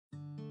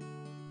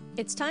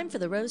It's time for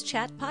the Rose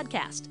Chat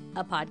Podcast,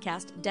 a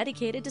podcast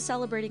dedicated to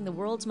celebrating the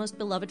world's most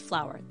beloved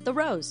flower, the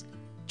rose.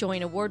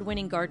 Join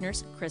award-winning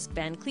gardeners Chris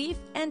VanCleave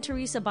and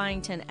Teresa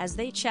Byington as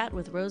they chat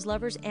with rose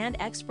lovers and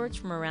experts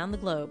from around the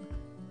globe.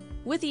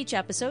 With each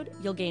episode,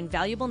 you'll gain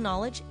valuable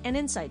knowledge and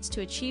insights to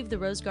achieve the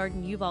rose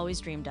garden you've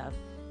always dreamed of.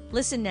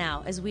 Listen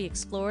now as we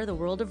explore the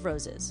world of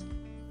roses.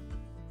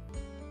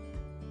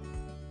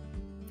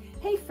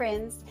 Hey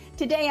friends,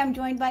 today I'm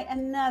joined by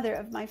another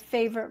of my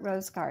favorite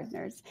rose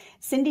gardeners.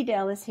 Cindy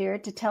Dale is here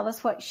to tell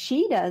us what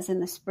she does in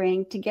the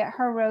spring to get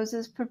her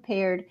roses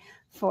prepared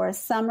for a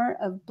summer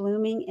of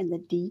blooming in the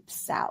deep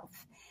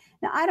south.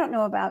 Now, I don't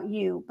know about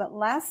you, but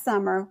last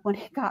summer when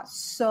it got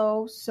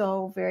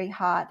so very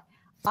hot,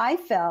 I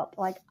felt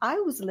like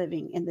I was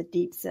living in the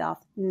deep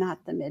south,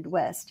 not the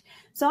Midwest.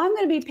 So I'm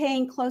going to be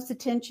paying close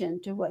attention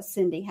to what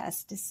Cindy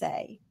has to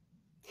say.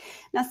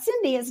 Now,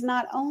 Cindy is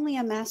not only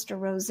a master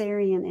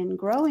rosarian in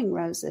growing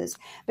roses,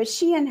 but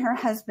she and her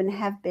husband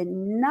have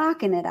been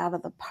knocking it out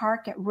of the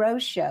park at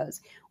rose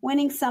shows,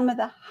 winning some of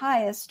the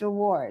highest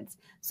awards.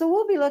 So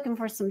we'll be looking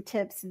for some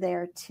tips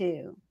there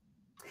too.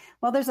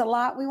 Well, there's a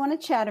lot we want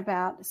to chat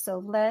about,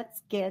 so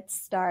let's get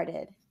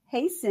started.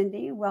 Hey,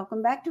 Cindy,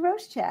 welcome back to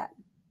Rose Chat.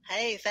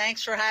 Hey,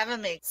 thanks for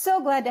having me.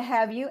 So glad to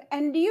have you.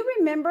 And do you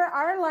remember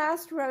our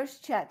last Rose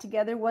Chat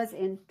together was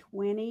in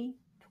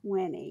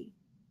 2020?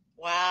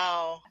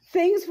 Wow.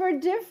 Things were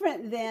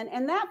different then.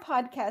 And that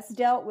podcast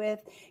dealt with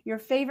your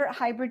favorite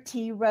hybrid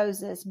tea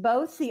roses,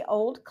 both the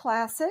old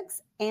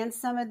classics and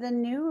some of the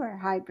newer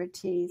hybrid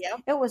teas.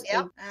 Yep. It was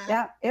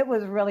it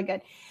was really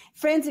good.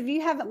 Friends, if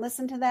you haven't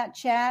listened to that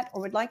chat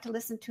or would like to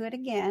listen to it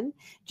again,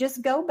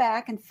 just go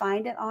back and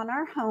find it on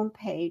our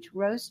homepage,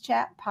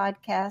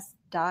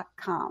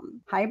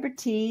 rosechatpodcast.com. Hybrid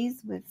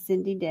Teas with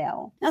Cindy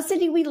Dale. Now,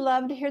 Cindy, we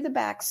love to hear the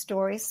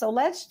backstory, so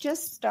let's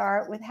just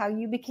start with how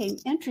you became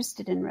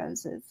interested in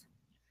roses.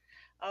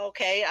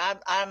 Okay,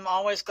 I'm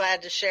always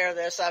glad to share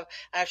this. I've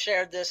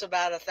shared this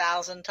about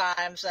 1,000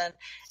 times, and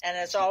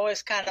it's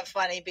always kind of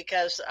funny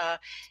because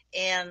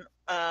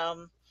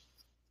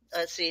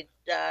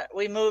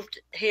we moved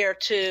here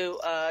to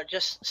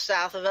just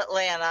south of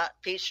Atlanta,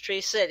 Peachtree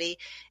City,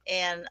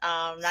 in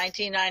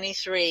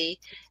 1993,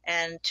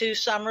 and 2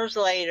 summers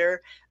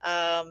later,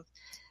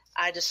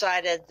 I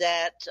decided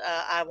that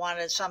I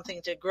wanted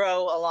something to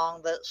grow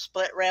along the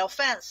split rail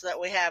fence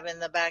that we have in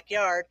the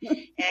backyard.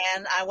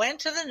 And I went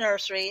to the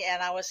nursery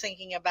and I was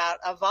thinking about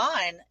a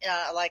vine,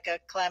 like a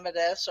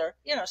clematis or,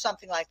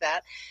 something like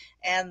that.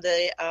 And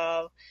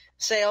the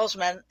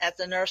salesman at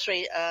the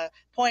nursery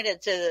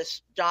pointed to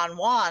this Don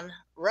Juan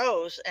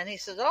rose, and he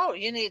said, "Oh,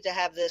 you need to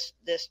have this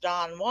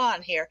Don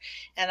Juan here."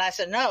 And I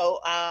said, "No,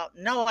 I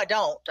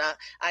don't."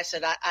 I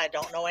said, I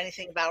don't know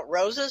anything about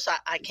roses.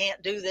 I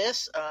can't do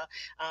this.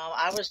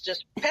 I was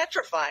just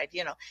petrified,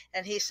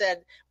 And he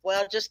said,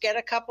 "Well, just get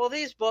a couple of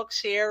these books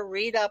here,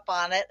 read up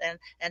on it,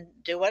 and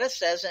do what it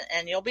says,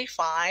 and you'll be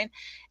fine."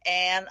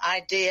 And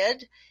I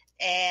did,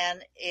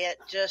 and it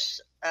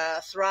just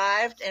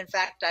thrived. In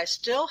fact, I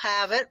still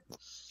have it.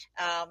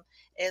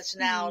 It's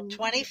now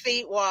 20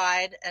 feet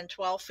wide and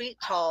 12 feet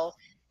tall,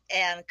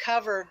 and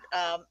covered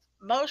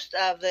most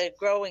of the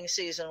growing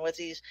season with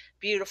these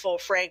beautiful,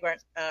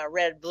 fragrant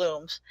red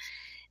blooms.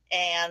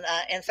 And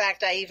in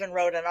fact, I even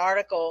wrote an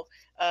article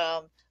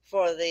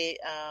for the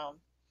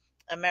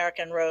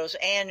American Rose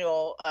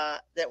Annual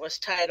that was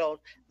titled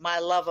 "My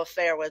Love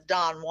Affair with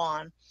Don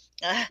Juan."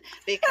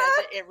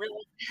 Because it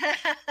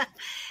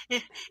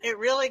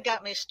really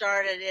got me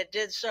started. It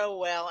did so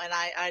well, and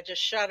I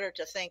just shudder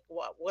to think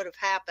what would have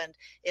happened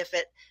if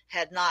it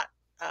had not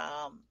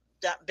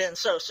been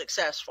so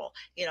successful,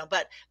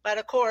 But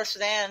of course,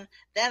 then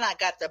I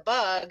got the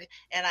bug,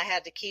 and I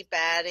had to keep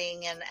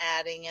adding, and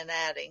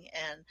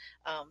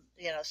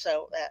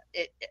so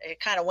it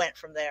kind of went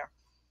from there.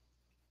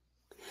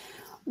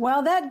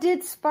 Well, that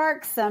did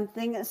spark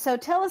something. So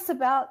tell us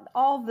about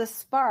all the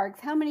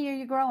sparks. How many are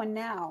you growing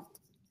now?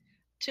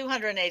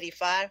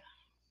 285.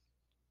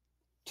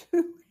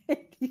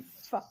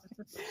 285.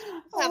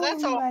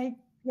 That's all. My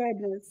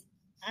goodness.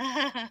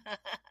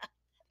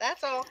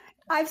 That's all.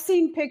 I've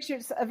seen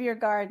pictures of your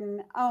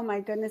garden. Oh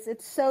my goodness.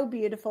 It's so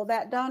beautiful.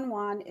 That Don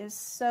Juan is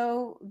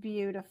so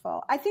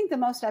beautiful. I think the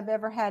most I've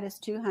ever had is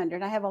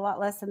 200. I have a lot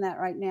less than that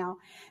right now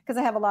because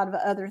I have a lot of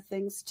other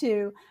things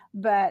too,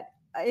 but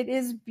it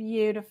is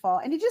beautiful.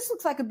 And it just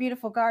looks like a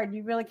beautiful garden.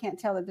 You really can't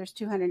tell that there's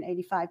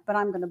 285, but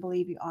I'm going to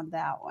believe you on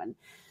that one.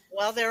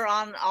 Well, they're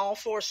on all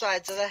 4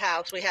 sides of the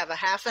house. We have a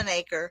half an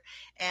acre,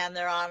 and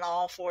they're on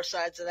all 4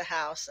 sides of the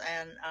house.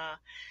 And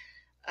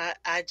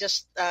I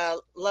just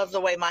love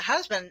the way my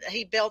husband,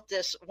 he built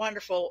this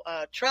wonderful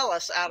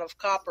trellis out of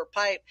copper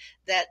pipe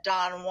that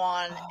Don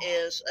Juan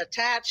is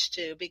attached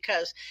to,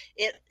 because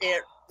it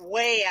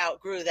way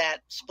outgrew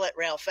that split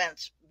rail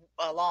fence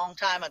a long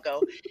time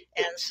ago.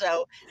 And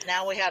so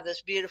now we have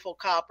this beautiful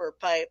copper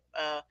pipe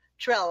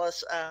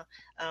trellis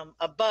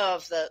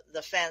above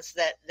the fence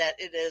that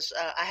it is.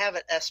 I have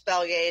it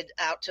espaliered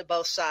out to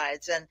both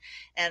sides,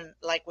 and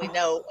like we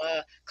know,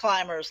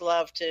 climbers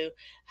love to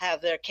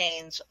have their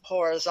canes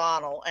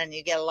horizontal, and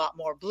you get a lot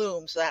more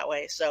blooms that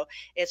way. So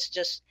it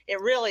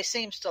really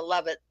seems to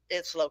love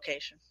its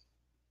location.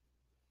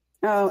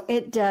 Oh,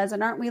 it does.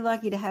 And aren't we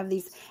lucky to have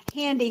these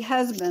handy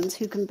husbands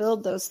who can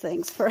build those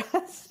things for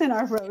us in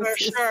our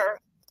roses?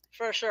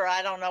 For sure.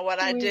 I don't know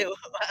what I'd do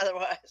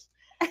otherwise.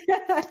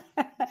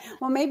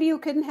 Well, maybe you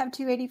couldn't have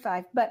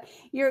 285, but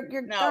your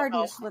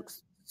garden just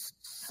looks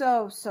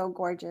so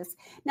gorgeous.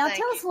 Now,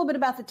 tell us a little bit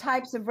about the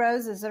types of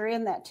roses that are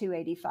in that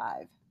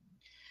 285.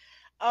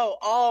 Oh,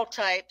 all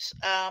types.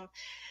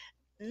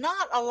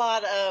 Not a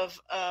lot of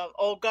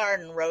old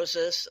garden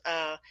roses.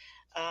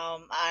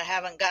 I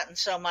haven't gotten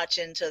so much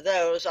into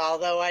those,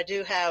 although I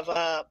do have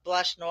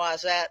blush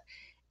noisette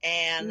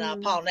and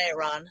Paul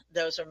Neyron.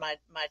 Those are my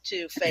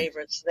two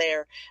favorites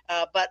there.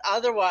 But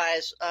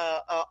otherwise,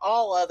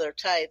 all other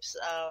types.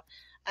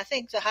 I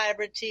think the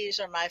hybrid teas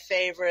are my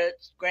favorite.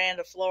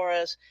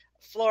 Grandifloras,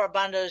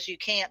 Floribundas, you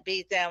can't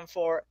beat them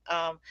for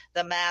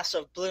the mass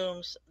of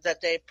blooms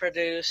that they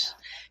produce.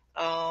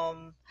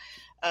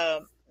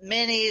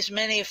 Minis,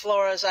 mini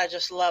floras, I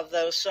just love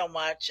those so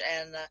much,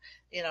 and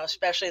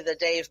especially the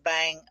Dave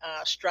Bang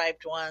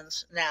striped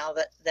ones now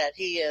that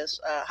he is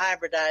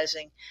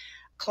hybridizing.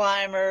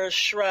 Climbers,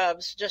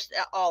 shrubs, just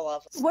all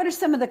of them. What are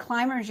some of the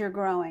climbers you're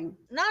growing?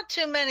 Not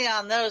too many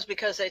on those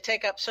because they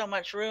take up so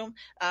much room.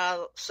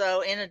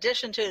 So in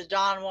addition to the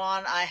Don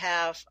Juan, I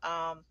have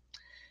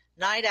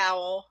Night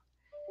Owl,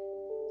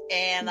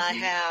 and I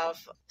have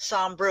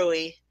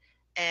Sombrui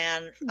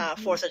and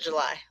 4th of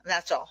July. And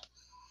that's all.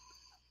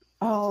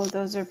 Oh,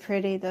 those are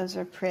pretty. Those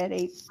are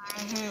pretty.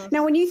 Mm-hmm.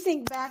 Now, when you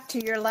think back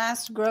to your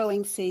last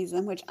growing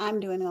season, which I'm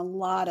doing a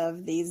lot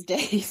of these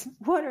days,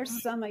 what are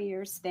some of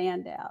your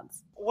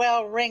standouts?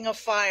 Well, Ring of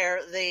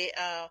Fire, the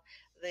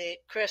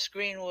Chris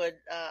Greenwood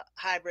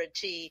hybrid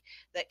tea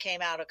that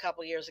came out a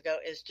couple years ago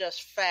is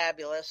just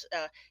fabulous.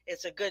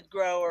 It's a good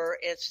grower.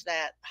 It's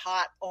that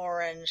hot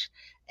orange,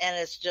 and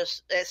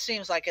it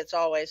seems like it's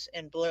always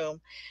in bloom.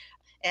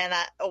 And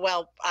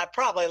I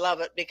probably love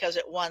it because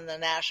it won the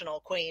National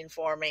Queen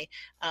for me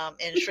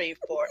in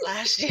Shreveport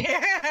last year.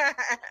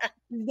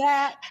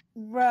 That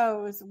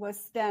rose was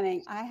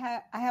stunning.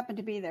 I happened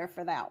to be there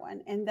for that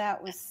one, and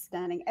that was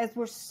stunning, as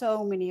were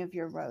so many of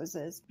your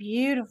roses.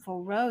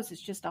 Beautiful rose.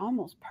 It's just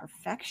almost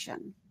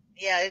perfection.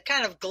 Yeah, it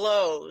kind of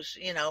glows,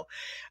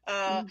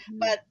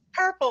 But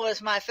purple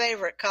is my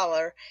favorite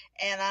color,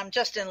 and I'm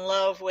just in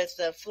love with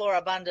the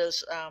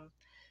Floribundas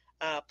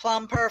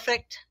Plum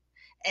Perfect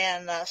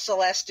and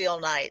Celestial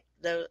Night.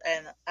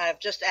 And I've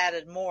just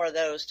added more of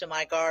those to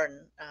my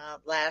garden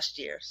last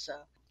year. So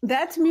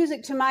that's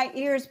music to my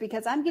ears,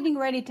 because I'm getting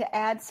ready to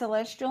add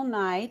Celestial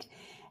Night.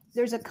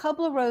 There's a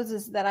couple of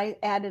roses that I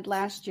added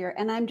last year,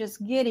 and I'm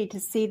just giddy to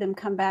see them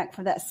come back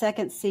for that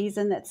second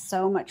season. That's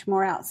so much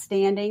more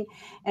outstanding.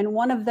 And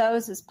one of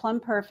those is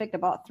Plum Perfect. I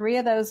bought 3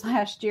 of those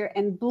last year,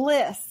 and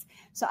Bliss.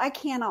 So I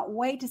cannot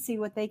wait to see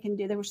what they can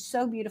do. They were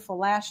so beautiful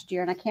last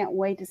year, and I can't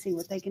wait to see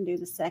what they can do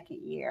the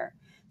second year.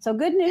 So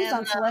good news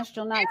on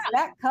Celestial Nights.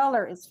 Yeah. That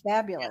color is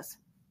fabulous.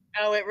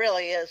 Oh, it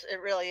really is.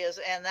 It really is.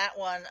 And that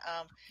one,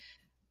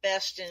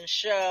 Best in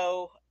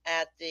Show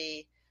at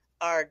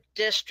our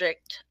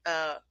district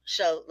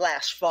show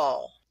last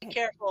fall. Be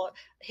careful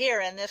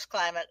here in this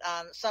climate.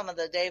 Some of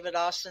the David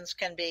Austins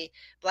can be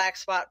black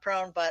spot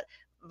prone, but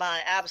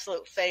my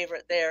absolute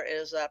favorite there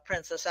is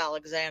Princess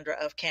Alexandra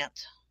of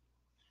Kent.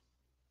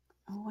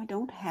 Oh, I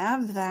don't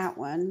have that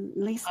one,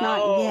 at least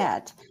not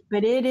yet.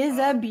 But it is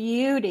a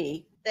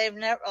beauty. A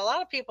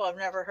lot of people have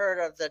never heard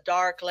of the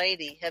Dark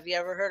Lady. Have you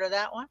ever heard of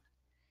that one?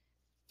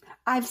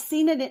 I've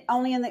seen it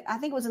only I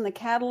think it was in the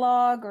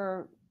catalog,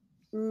 or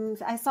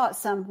I saw it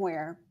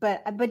somewhere,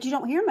 but you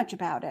don't hear much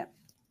about it.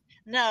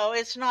 No,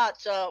 it's not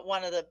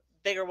one of the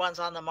bigger ones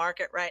on the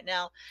market right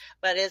now,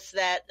 but it's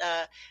that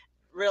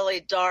really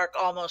dark,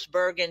 almost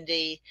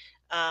burgundy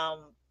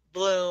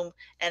bloom,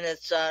 and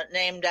it's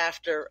named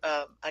after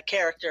a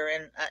character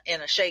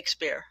in a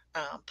Shakespeare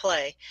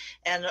play.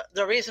 And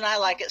the reason I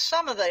like it,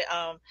 some of the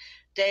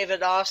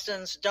David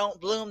Austins don't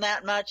bloom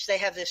that much. They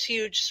have this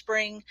huge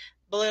spring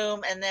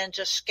bloom and then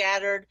just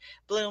scattered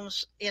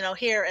blooms,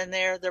 here and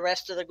there the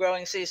rest of the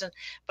growing season.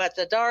 But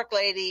the Dark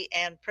Lady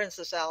and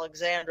Princess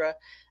Alexandra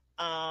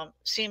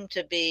seem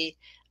to be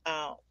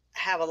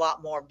have a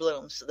lot more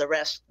blooms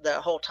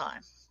the whole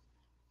time.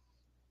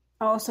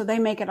 Oh, so they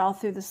make it all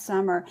through the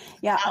summer.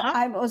 Yeah,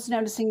 I was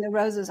noticing the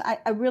roses.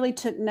 I really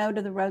took note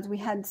of the roses. We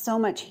had so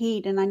much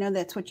heat, and I know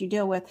that's what you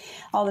deal with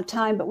all the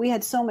time, but we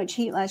had so much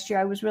heat last year.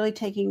 I was really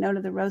taking note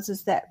of the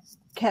roses that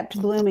kept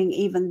blooming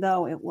even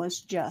though it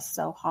was just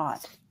so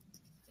hot.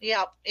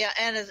 Yeah,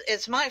 and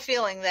it's my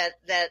feeling that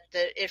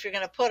if you're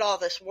going to put all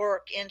this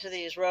work into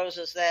these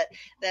roses, that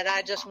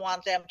I just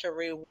want them to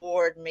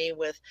reward me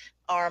with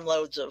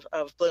armloads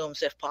of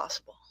blooms if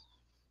possible.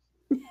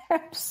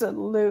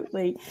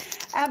 Absolutely.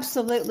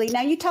 Absolutely.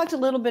 Now, you talked a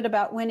little bit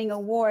about winning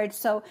awards.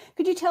 So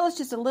could you tell us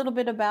just a little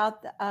bit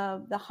about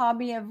the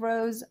hobby of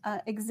rose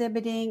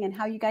exhibiting and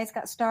how you guys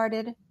got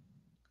started?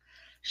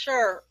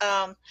 Sure.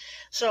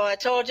 So I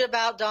told you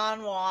about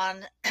Don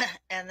Juan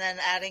and then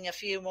adding a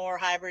few more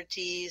hybrid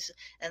teas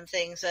and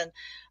things. And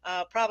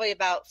probably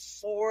about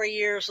 4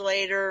 years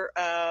later,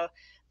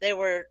 they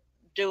were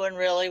doing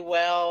really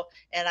well.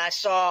 And I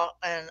saw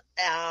an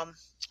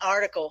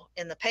article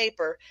in the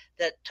paper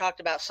that talked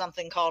about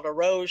something called a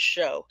rose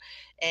show.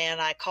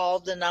 And I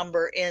called the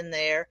number in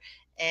there,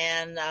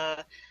 and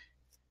I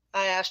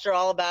asked her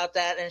all about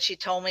that, and she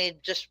told me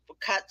just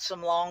cut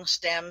some long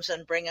stems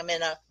and bring them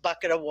in a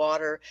bucket of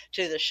water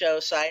to the show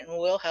site, and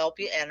we'll help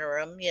you enter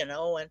them,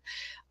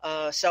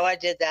 And so I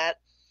did that,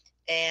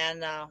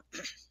 and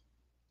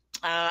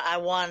I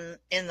won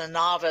in the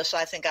novice.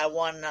 I think I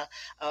won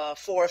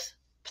fourth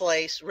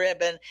place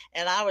ribbon,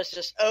 and I was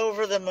just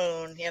over the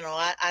moon.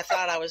 I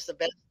thought I was the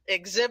best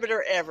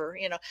exhibitor ever,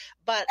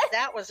 but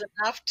that was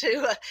enough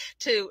to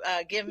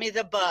give me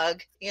the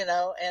bug,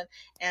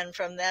 and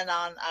from then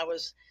on I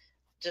was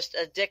just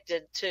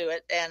addicted to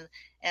it,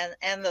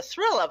 and the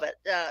thrill of it,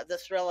 the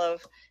thrill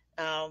of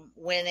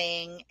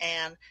winning,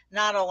 and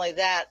not only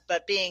that,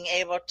 but being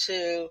able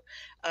to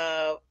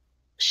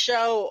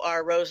show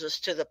our roses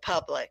to the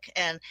public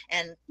and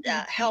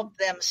help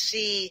them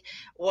see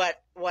what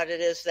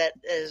it is that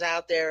is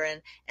out there,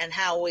 and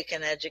how we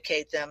can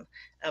educate them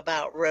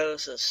about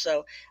roses.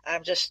 So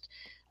I'm just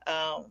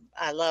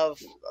I love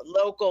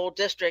local,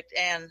 district,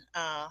 and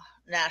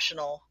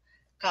national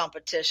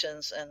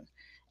competitions,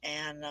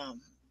 and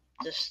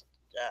just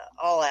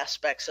all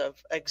aspects of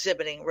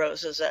exhibiting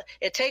roses.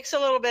 It takes a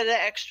little bit of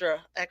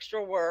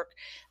extra work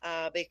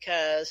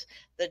because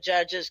the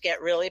judges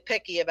get really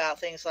picky about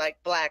things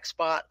like black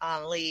spot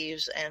on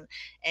leaves and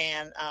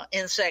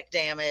insect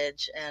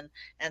damage and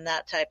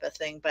that type of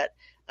thing. But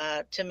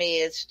to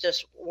me, it's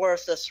just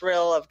worth the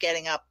thrill of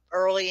getting up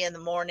early in the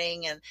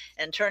morning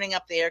and turning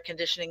up the air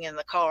conditioning in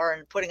the car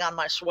and putting on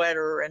my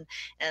sweater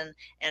and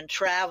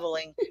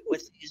traveling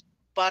with these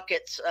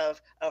buckets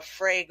of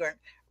fragrant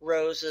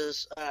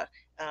roses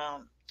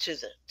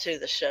to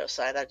the show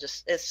site.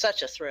 It's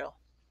such a thrill.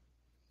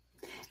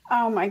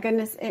 Oh my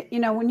goodness.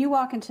 When you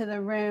walk into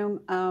the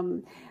room,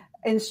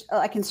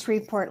 like in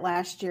Shreveport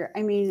last year,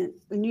 I mean,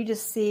 when you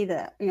just see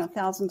the,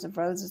 thousands of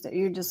roses, that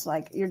you're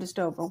just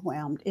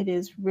overwhelmed. It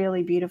is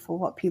really beautiful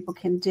what people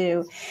can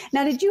do.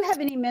 Now, did you have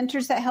any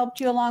mentors that helped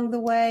you along the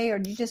way, or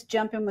did you just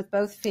jump in with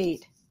both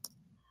feet?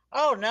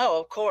 Oh no,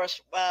 of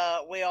course.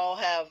 We all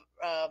have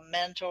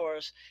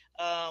mentors.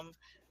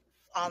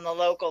 On the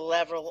local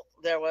level,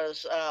 there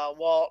was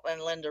Walt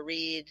and Linda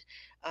Reed,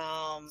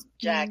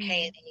 Jack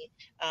Haney,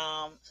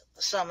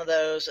 some of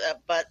those.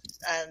 But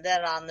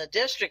then on the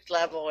district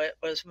level, it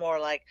was more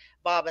like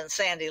Bob and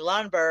Sandy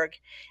Lundberg,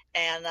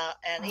 and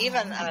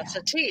even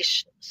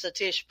Satish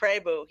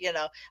Prabhu.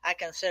 I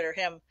consider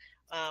him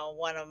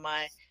one of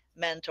my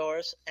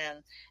mentors,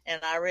 and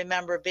I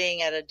remember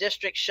being at a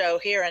district show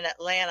here in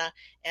Atlanta,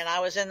 and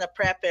I was in the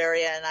prep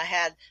area, and I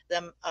had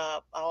them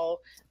all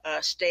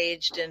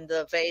staged in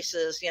the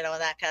vases, and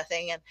that kind of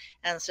thing,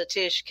 and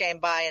Satish came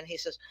by and he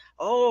says,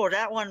 "Oh,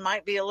 that one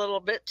might be a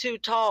little bit too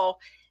tall,"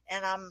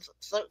 and I'm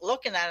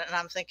looking at it and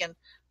I'm thinking,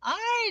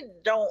 I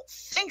don't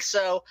think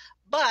so,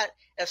 but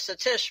if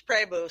Satish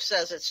Prabhu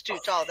says it's too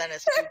tall, then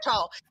it's too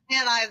tall,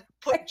 and I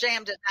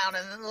jammed it down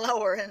and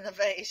lower in the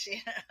vase,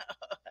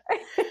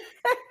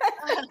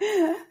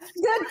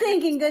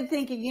 Good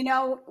thinking.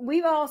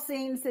 We've all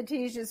seen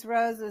Satish's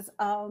roses.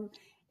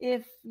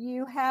 If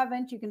you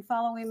haven't, you can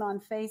follow him on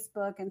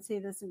Facebook and see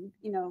this.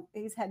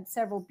 He's had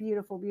several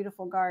beautiful,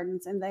 beautiful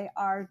gardens, and they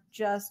are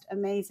just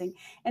amazing.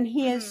 And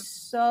he is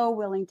so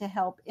willing to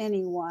help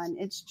anyone.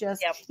 It's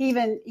just, he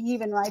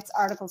even writes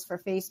articles for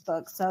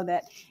Facebook so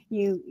that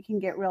you can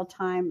get real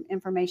time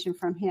information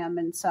from him.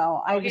 And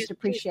so I just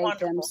appreciate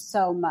them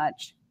so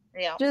much.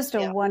 Yeah. Just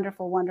a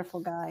wonderful,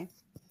 wonderful guy.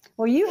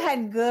 Well, you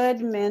had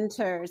good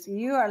mentors.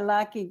 You are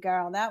lucky,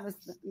 girl.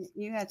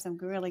 You had some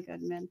really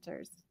good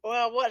mentors.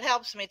 Well, what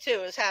helps me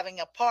too is having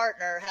a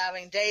partner,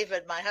 having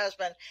David, my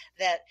husband,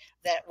 that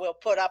will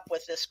put up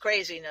with this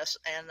craziness.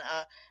 And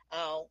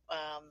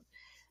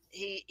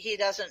he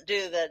doesn't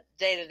do the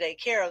day-to-day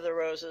care of the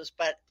roses,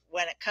 but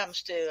when it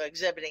comes to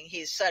exhibiting,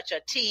 he's such a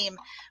team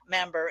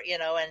member,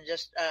 and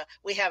just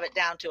we have it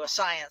down to a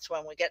science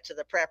when we get to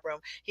the prep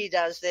room. He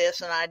does this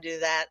and I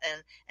do that,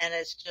 and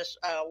it's just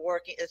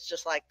working. It's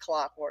just like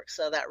clockwork.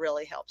 So that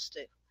really helps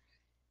too.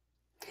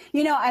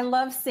 I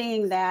love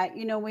seeing that.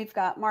 We've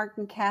got Mark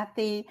and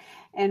Kathy,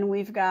 and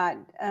we've got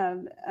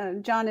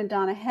John and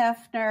Donna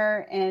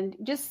Hefner, and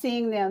just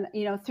seeing them,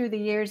 through the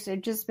years, they've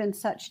just been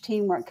such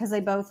teamwork because they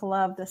both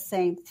love the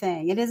same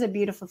thing. It is a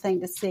beautiful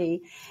thing to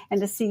see,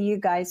 and to see you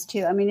guys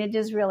too. I mean, it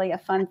is really a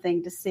fun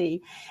thing to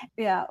see.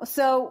 Yeah.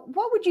 So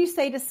what would you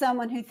say to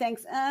someone who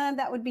thinks,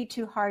 that would be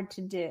too hard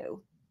to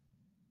do?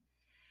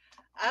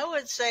 I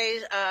would say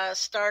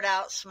start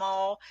out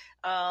small.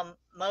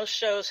 Most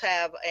shows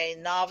have a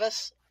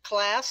novice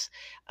class,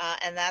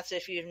 and that's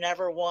if you've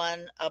never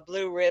won a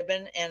blue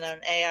ribbon in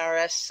an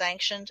ARS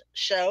sanctioned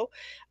show.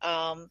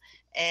 So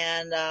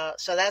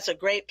that's a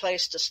great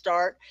place to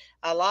start.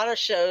 A lot of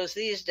shows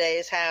these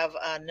days have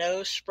a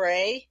no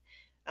spray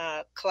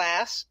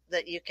class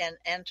that you can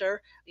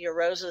enter your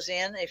roses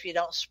in if you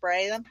don't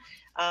spray them.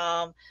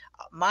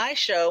 My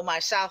show, my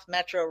South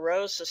Metro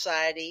Rose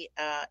Society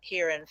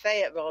here in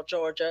Fayetteville,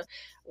 Georgia,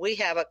 we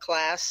have a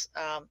class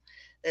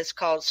that's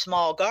called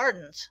Small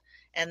Gardens,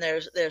 and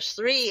there's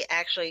 3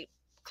 actually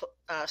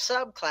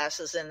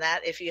subclasses in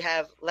that. If you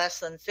have less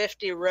than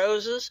 50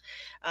 roses,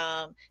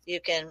 you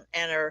can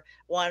enter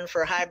one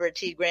for hybrid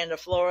T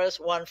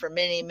grandifloras, one for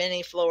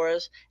mini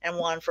floras, and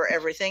one for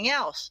everything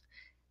else.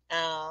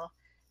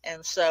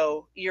 And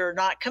so you're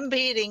not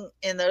competing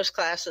in those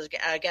classes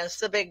against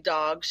the big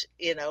dogs,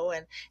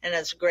 and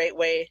it's a great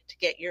way to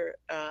get your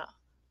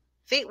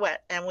feet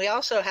wet. And we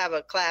also have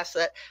a class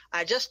that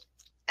I just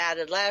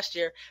added last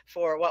year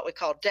for what we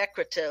call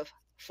decorative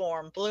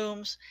form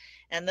blooms.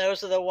 And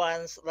those are the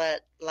ones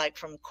that, like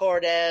from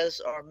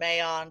Cordes or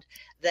Mayond,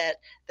 that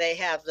they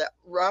have the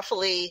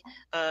roughly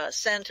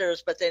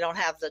centers, but they don't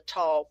have the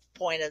tall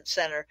pointed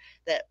center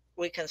that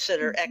we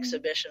consider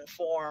exhibition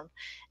form.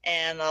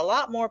 And a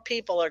lot more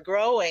people are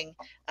growing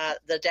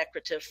the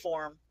decorative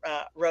form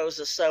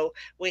roses. So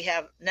we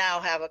now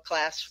have a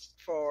class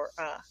for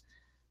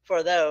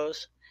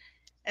those.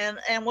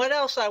 And what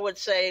else I would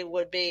say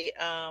would be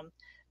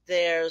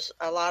there's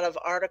a lot of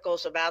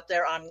articles about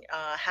there on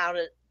how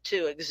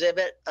to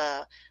exhibit,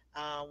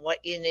 what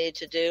you need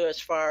to do as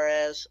far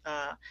as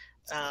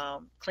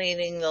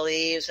cleaning the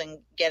leaves and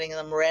getting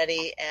them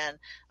ready. And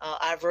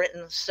I've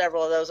written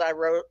several of those. I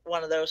wrote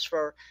one of those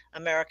for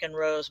American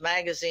Rose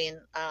magazine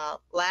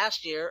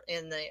last year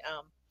in the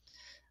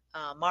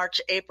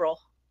March-April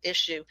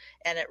issue,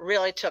 and it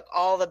really took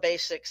all the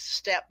basics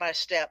step by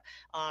step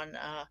on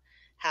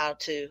how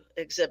to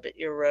exhibit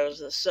your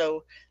roses.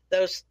 So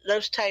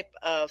those type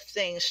of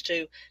things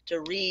to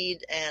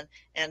read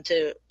and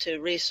to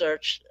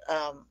research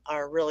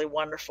are really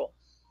wonderful.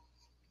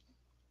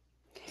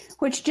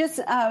 Which just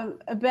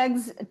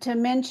begs to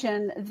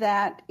mention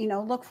that,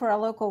 look for a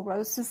local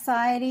rose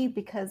society,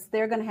 because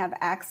they're going to have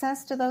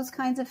access to those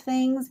kinds of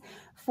things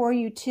for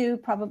you too,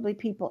 probably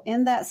people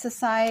in that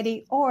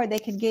society, or they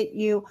could get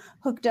you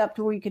hooked up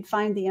to where you could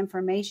find the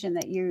information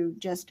that you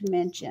just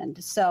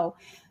mentioned. So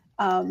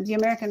the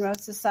American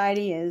Rose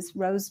Society is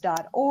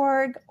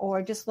rose.org,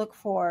 or just look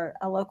for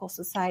a local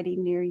society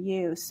near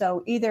you.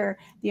 So either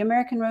the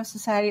American Rose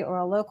Society or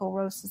a local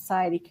Rose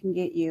Society can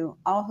get you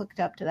all hooked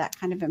up to that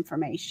kind of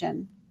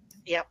information.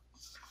 Yep.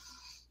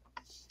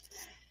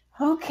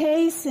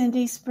 Okay,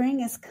 Cindy,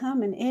 spring is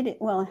coming.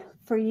 Well,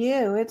 for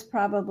you, it's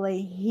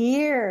probably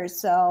here.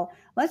 So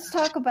let's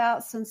talk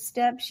about some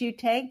steps you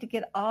take to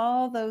get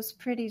all those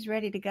pretties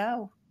ready to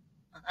go.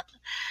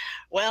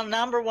 Well,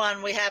 number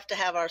one, we have to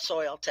have our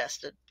soil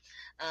tested.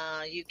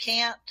 You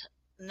can't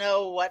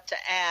know what to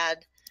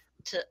add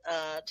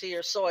to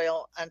your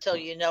soil until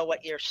you know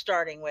what you're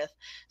starting with.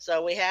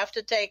 So we have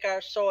to take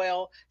our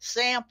soil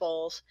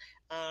samples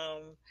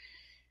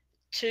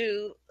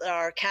to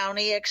our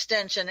county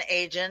extension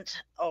agent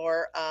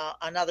or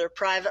another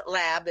private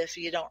lab if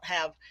you don't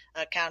have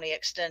a county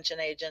extension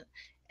agent.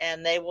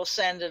 And they will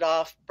send it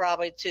off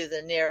probably to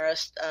the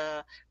nearest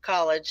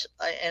college.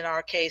 In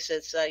our case,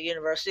 it's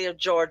University of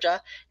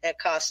Georgia. It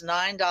costs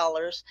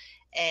 $9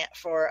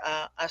 for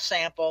a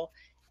sample,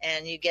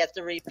 and you get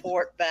the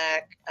report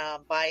back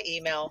by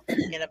email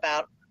in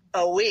about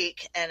a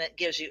week, and it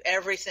gives you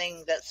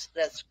everything that's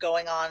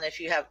going on, if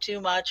you have too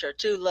much or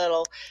too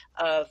little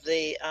of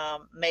the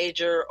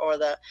major or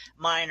the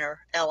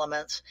minor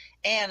elements.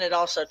 And it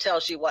also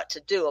tells you what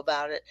to do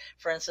about it.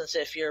 For instance,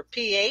 if your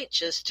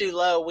pH is too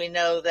low, we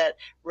know that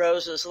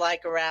roses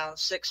like around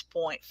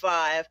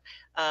 6.5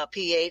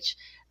 pH,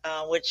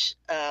 which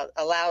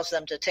allows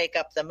them to take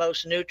up the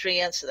most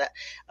nutrients.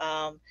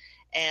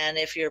 And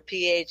if your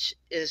pH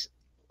is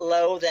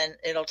low, then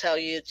it'll tell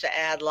you to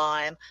add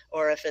lime,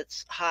 or if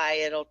it's high,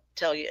 it'll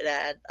tell you to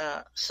add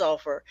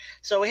sulfur.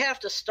 So we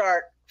have to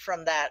start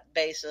from that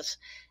basis.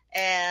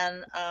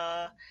 And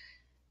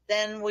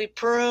then we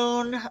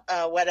prune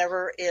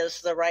whatever is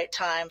the right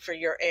time for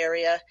your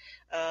area.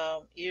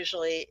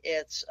 Usually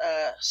it's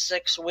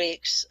 6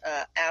 weeks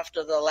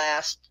after the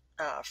last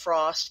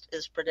frost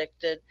is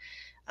predicted.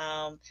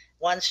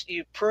 Once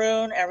you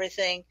prune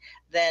everything,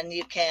 then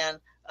you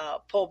can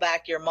pull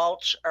back your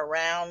mulch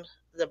around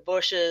the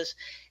bushes,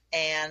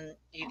 and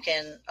you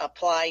can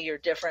apply your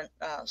different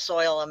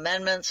soil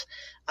amendments.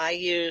 I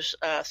use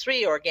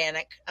 3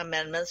 organic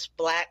amendments: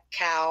 black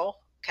cow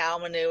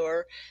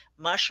manure,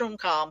 mushroom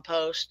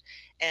compost,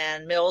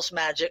 and Mills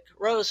Magic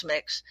Rose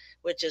Mix,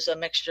 which is a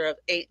mixture of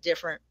 8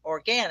 different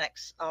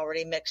organics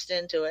already mixed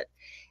into it.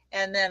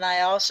 And then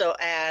I also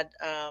add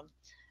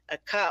a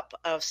cup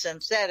of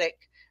synthetic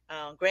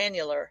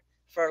granular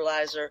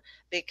fertilizer,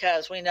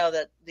 because we know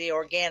that the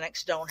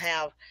organics don't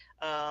have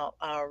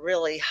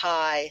really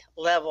high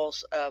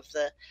levels of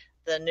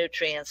the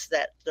nutrients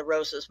that the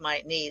roses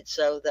might need.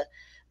 So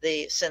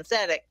the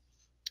synthetic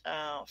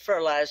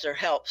fertilizer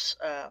helps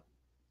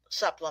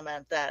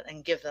supplement that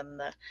and give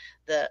them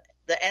the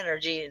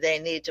energy they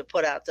need to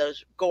put out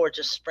those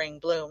gorgeous spring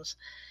blooms.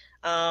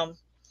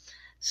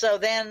 So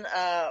then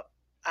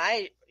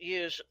I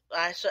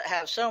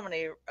have so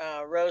many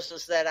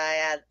roses that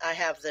I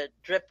have the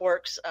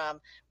DripWorks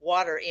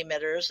water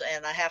emitters,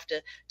 and I have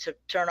to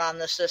turn on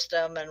the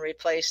system and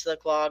replace the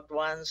clogged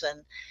ones,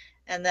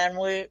 and then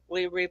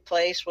we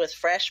replace with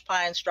fresh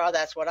pine straw.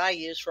 That's what I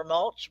use for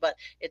mulch, but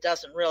it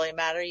doesn't really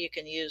matter. You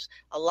can use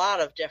a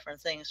lot of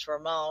different things for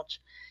mulch.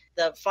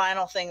 The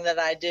final thing that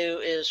I do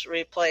is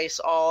replace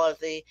all of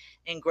the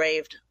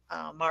engraved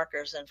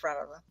markers in front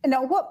of them.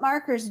 Now, what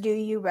markers do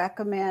you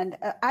recommend?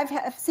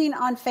 I've seen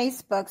on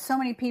Facebook so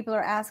many people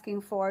are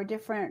asking for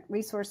different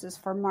resources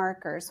for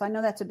markers. So I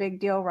know that's a big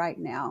deal right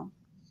now.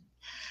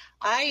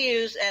 I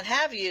use and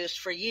have used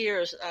for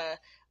years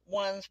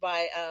ones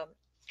by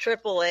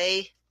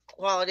AAA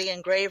quality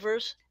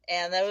engravers,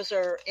 and those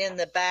are in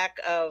the back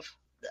of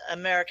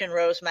American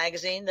Rose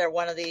magazine. They're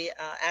one of the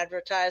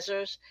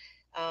advertisers,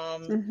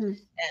 and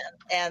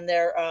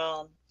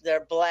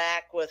they're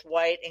black with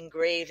white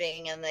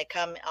engraving, and they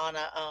come on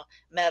a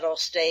metal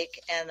stake.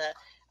 And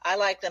I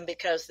like them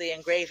because the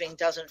engraving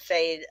doesn't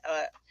fade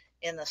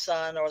in the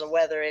sun or the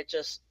weather. It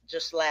just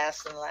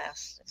lasts and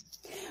lasts.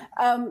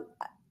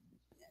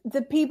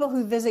 The people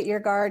who visit your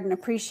garden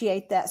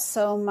appreciate that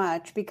so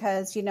much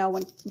because, you know,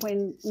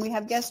 when we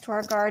have guests to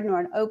our garden or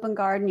an open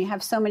garden, you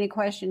have so many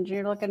questions.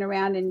 You're looking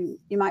around and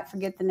you might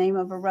forget the name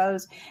of a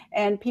rose,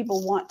 and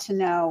people want to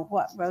know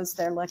what rose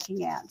they're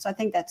looking at. So I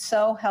think that's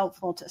so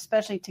helpful,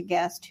 especially to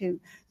guests who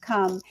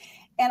come.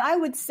 And I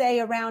would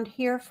say around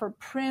here for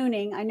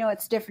pruning, I know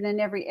it's different in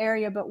every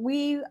area, but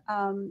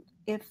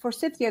if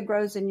forsythia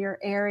grows in your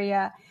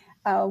area,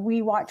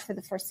 we watch for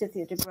the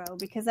forsythia to grow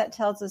because that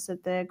tells us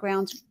that the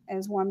ground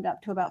is warmed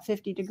up to about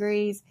 50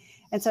 degrees.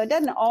 And so it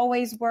doesn't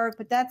always work,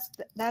 but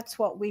that's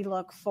what we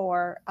look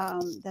for,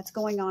 that's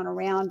going on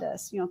around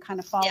us, you know, kind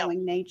of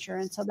following nature.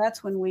 And so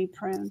that's when we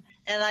prune.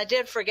 And I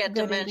did forget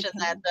to mention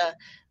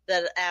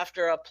that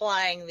after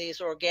applying these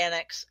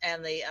organics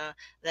and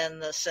then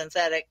the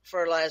synthetic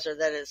fertilizer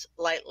that is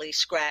lightly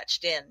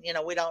scratched in, you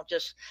know, we don't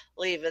just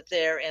leave it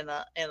there in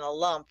a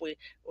lump.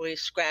 We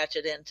scratch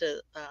it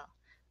into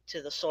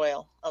to the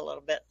soil a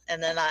little bit,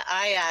 and then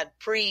I add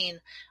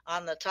preen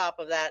on the top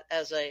of that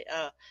as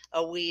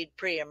a weed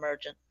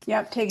pre-emergent.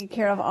 Yep, taking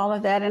care of all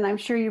of that, and I'm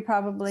sure you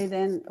probably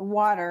then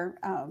water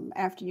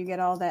after you get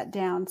all that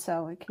down,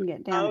 so it can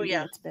get down and do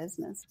its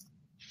business.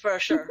 For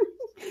sure.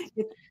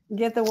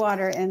 Get the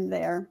water in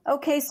there.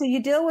 Okay, so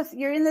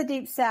you're in the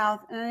Deep South,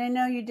 and I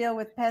know you deal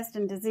with pests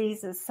and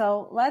diseases.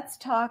 So let's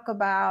talk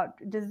about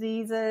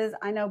diseases.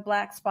 I know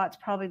black spot's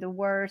probably the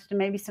worst, and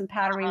maybe some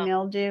powdery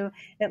mildew.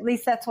 At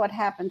least that's what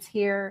happens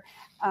here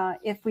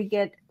if we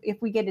get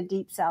a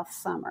Deep South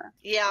summer.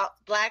 Yeah,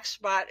 black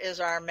spot is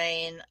our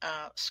main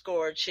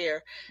scourge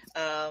here,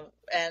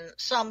 and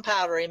some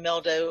powdery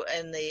mildew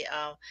in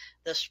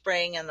the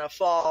spring and the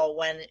fall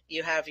when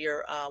you have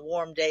your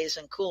warm days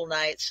and cool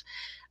nights.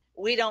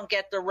 We don't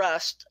get the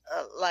rust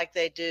like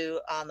they do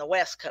on the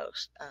West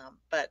Coast,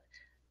 but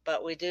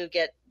we do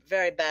get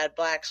very bad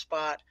black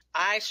spot.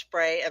 I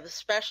spray,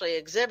 especially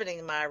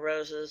exhibiting my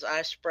roses,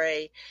 I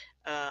spray.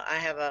 I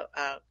have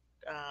a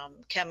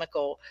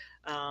chemical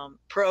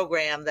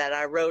program that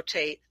I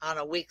rotate on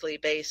a weekly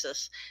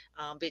basis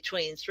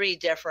between 3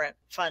 different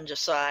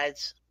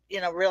fungicides.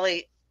 You know,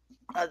 really,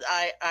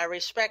 I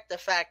respect the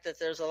fact that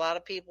there's a lot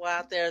of people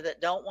out there that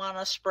don't want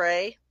to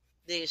spray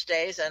these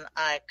days, and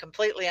I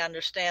completely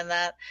understand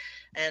that,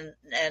 and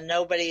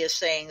nobody is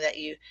saying that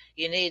you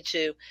need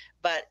to,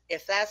 but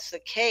if that's the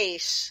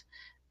case,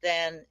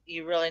 then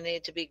you really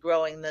need to be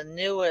growing the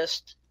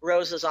newest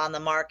roses on the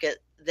market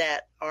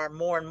that are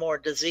more and more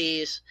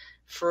disease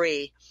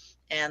free,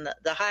 and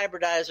the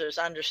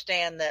hybridizers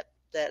understand that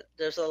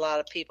there's a lot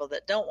of people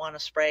that don't want to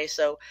spray,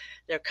 so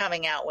they're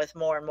coming out with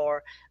more and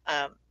more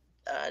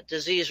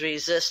disease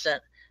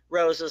resistant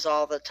roses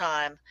all the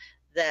time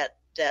that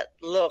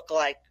look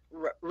like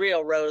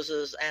real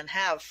roses and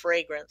have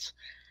fragrance.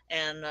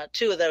 And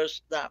 2 of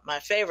those, my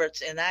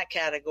favorites in that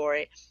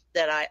category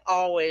that I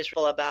always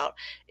feel about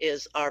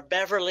are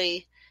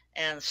Beverly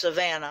and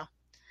Savannah,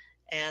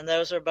 and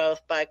those are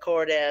both by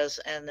Cordes,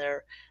 and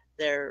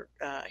they're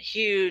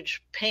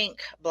huge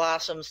pink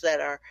blossoms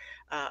that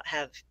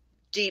have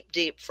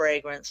deep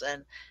fragrance.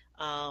 And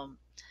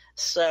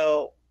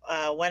so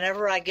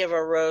whenever I give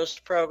a rose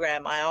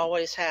program, I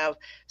always have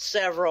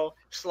several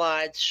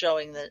slides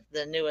showing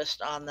the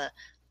newest on the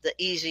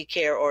easy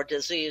care or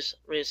disease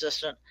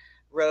resistant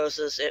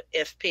roses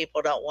if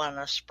people don't want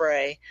to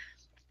spray.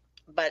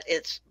 But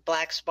it's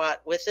black spot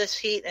with this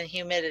heat and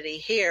humidity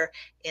here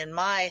in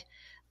my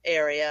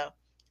area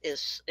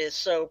is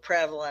so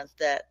prevalent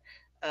that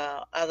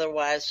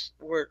otherwise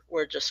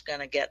we're just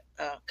going to get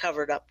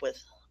covered up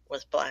with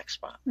black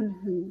spot.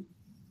 Mm-hmm.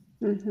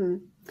 Mm-hmm.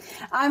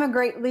 I'm a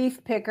great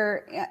leaf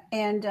picker,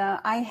 and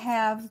I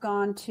have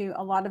gone to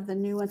a lot of the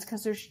new ones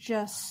because there's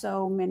just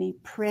so many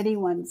pretty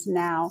ones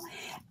now.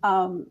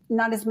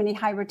 Not as many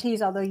hybrid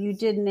teas, although you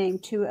did name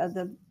two of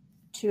the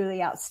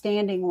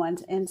outstanding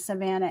ones in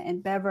Savannah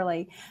and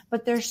Beverly.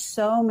 But there's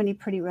so many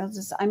pretty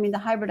roses. I mean, the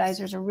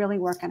hybridizers are really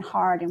working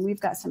hard, and we've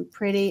got some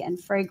pretty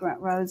and fragrant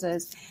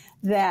roses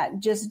that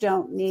just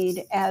don't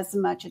need as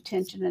much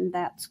attention, and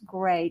that's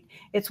great.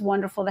 It's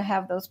wonderful to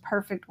have those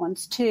perfect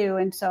ones too,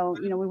 and so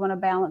we want a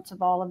balance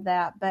of all of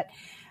that. But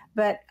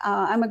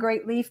I'm a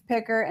great leaf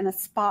picker and a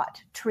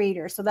spot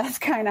treater, so that's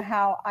kind of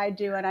how I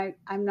do it.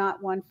 I'm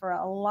not one for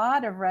a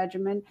lot of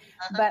regimen,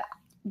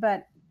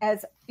 but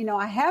as you know,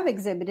 I have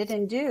exhibited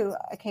and do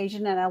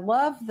occasion, and I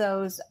love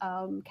those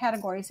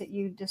categories that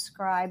you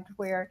described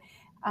where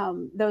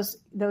those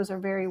are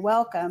very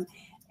welcome.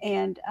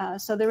 And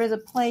so there is a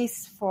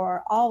place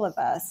for all of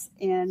us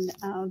in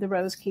the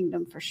Rose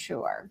Kingdom for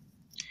sure.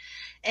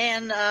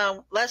 And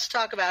let's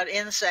talk about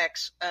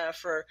insects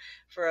for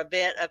a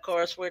bit. Of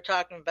course, we're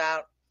talking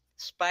about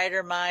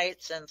spider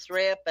mites and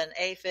thrip and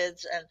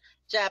aphids and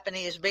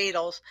Japanese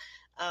beetles.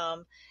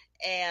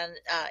 And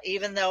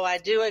even though I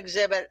do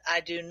exhibit,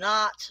 I do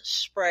not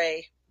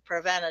spray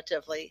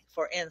preventatively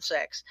for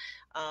insects.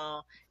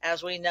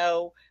 As we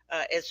know,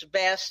 it's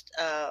best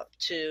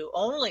to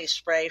only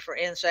spray for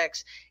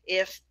insects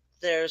if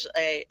there's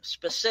a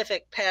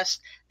specific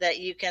pest that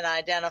you can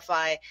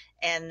identify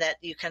and that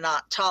you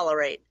cannot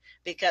tolerate,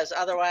 because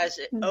otherwise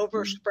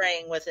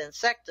overspraying with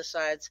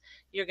insecticides,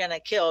 you're going to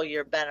kill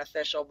your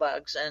beneficial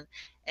bugs,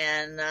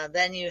 and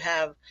then you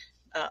have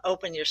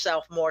open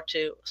yourself more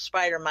to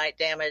spider mite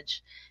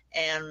damage,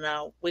 and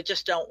we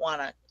just don't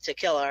want to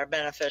kill our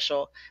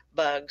beneficial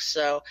bugs.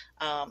 So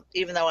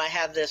even though I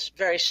have this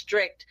very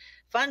strict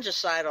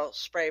fungicidal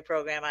spray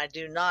program, I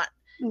do not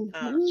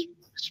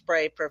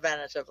spray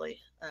preventatively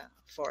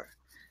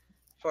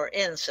for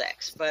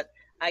insects. But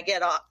I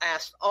get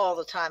asked all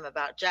the time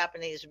about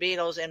Japanese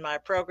beetles in my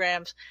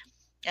programs,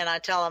 and I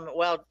tell them,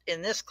 well,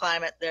 in this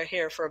climate, they're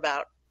here for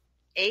about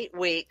 8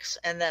 weeks,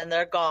 and then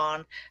they're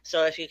gone.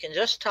 So if you can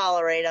just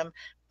tolerate them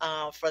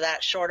for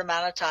that short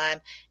amount of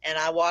time, and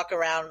I walk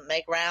around,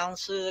 make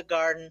rounds through the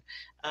garden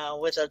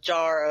with a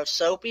jar of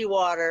soapy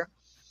water,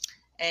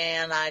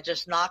 and I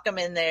just knock them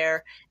in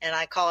there, and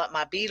I call it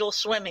my beetle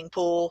swimming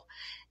pool.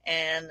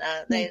 And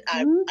I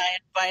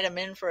invite them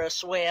in for a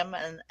swim,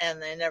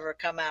 and they never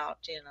come out,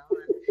 And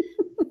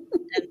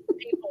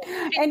people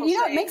and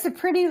it makes a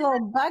pretty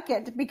little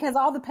bucket because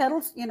all the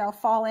petals,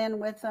 fall in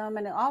with them,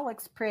 and it all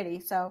looks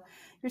pretty. So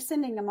you're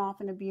sending them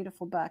off in a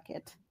beautiful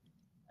bucket.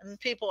 And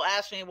people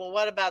ask me, well,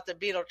 what about the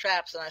beetle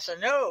traps? And I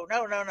said, no,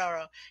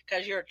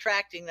 because you're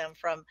attracting them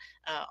from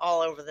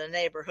all over the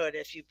neighborhood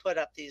if you put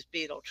up these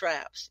beetle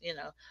traps,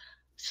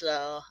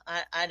 So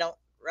I don't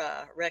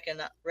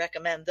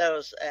recommend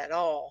those at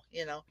all,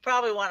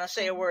 Probably want to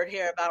say a word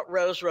here about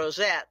rose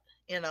rosette,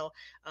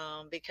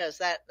 because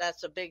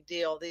that's a big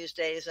deal these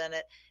days, and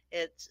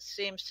it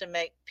seems to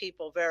make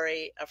people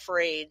very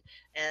afraid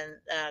and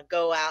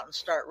go out and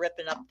start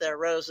ripping up their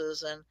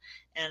roses.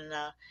 And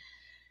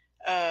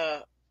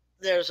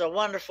there's a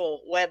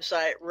wonderful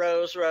website,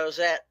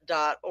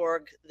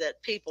 roserosette.org,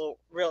 that people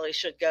really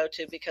should go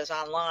to, because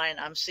online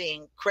I'm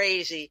seeing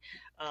crazy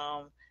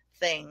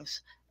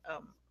things.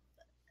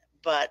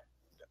 But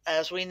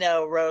as we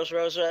know, rose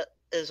rosette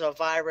is a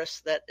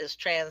virus that is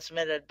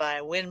transmitted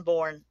by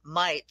windborne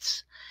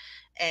mites.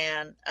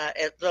 And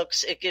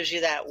it gives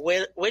you that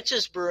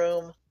witch's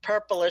broom,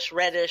 purplish,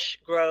 reddish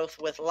growth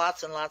with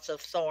lots and lots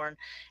of thorn.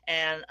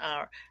 And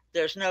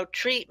there's no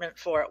treatment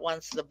for it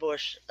once the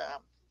bush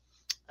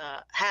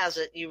has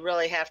it. You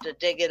really have to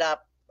dig it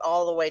up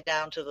all the way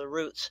down to the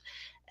roots.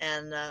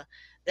 And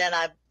then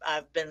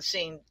I've been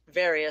seeing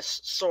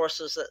various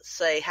sources that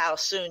say how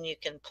soon you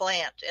can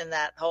plant in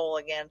that hole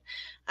again.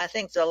 I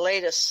think the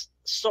latest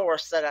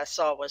source that I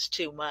saw was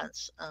 2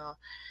 months.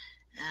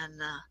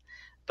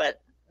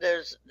 But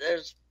there's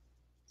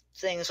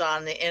things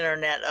on the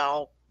internet,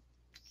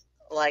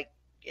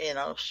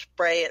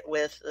 spray it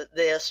with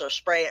this or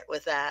spray it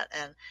with that,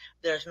 and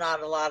there's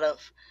not a lot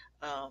of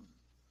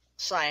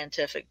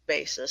scientific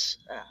basis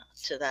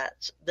to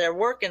that. They're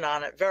working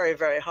on it very,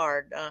 very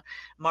hard. Dr.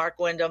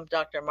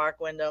 Mark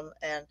Wyndham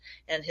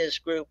and his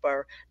group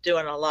are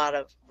doing a lot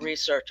of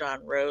research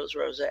on rose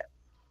rosette.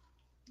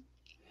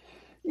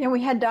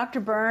 We had Dr.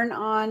 Byrne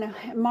on,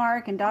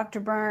 Mark and Dr.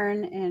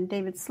 Byrne and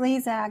David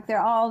Slezak.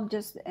 They're all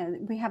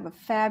we have a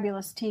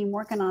fabulous team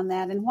working on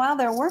that. And while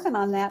they're working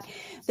on that,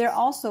 they're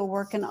also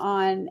working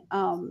on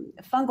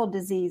fungal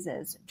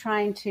diseases,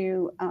 trying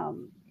to,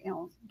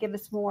 give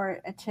us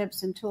more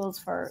tips and tools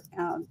for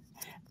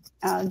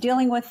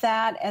dealing with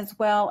that, as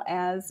well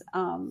as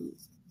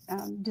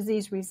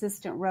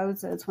disease-resistant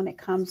roses when it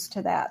comes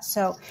to that.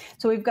 So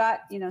we've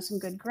got, some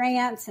good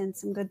grants and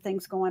some good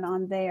things going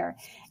on there.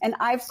 And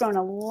I've grown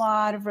a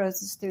lot of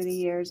roses through the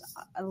years,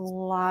 a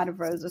lot of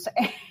roses,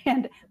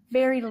 and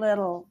very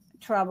little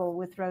trouble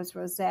with rose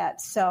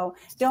rosettes. So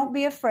don't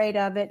be afraid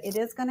of it. It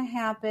is going to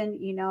happen.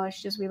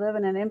 It's just we live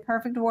in an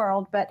imperfect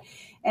world.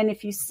 And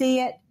if you see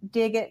it,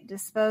 dig it,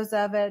 dispose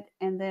of it,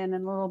 and then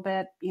in a little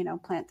bit,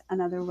 plant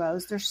another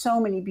rose. There's so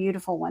many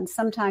beautiful ones.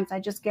 Sometimes I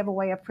just give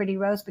away a pretty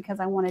rose because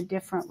I want a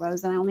different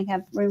rose, and I only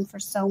have room for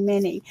so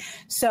many.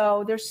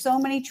 So there's so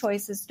many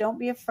choices. Don't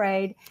be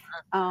afraid.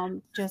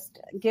 Just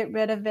get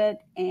rid of it.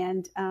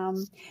 And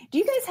do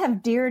you guys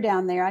have deer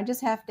down there? I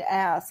just have to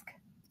ask.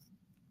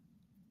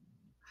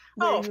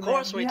 Oh, of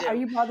course we do. Are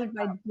you bothered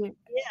by deer?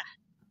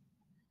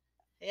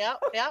 Yeah.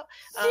 Yep.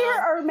 Deer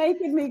are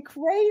making me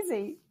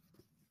crazy.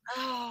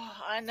 Oh,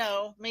 I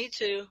know. Me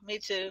too.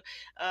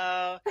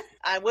 I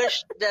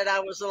wish that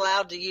I was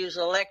allowed to use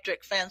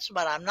electric fence,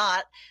 but I'm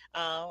not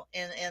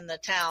in the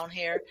town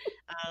here.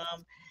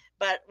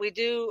 But we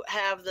do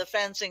have the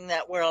fencing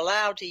that we're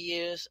allowed to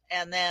use,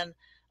 and then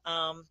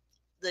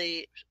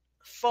the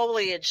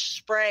foliage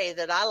spray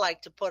that I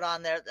like to put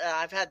on there that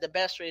I've had the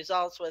best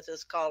results with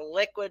is called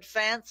liquid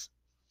fence,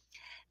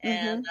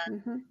 and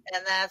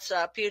that's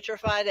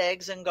putrefied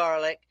eggs and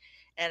garlic.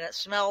 And it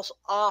smells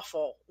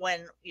awful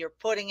when you're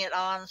putting it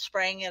on,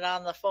 spraying it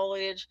on the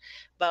foliage.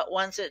 But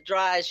once it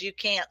dries, you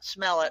can't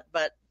smell it,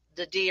 but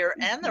the deer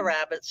and the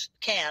rabbits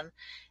can.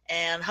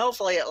 And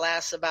hopefully it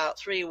lasts about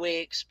 3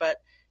 weeks, but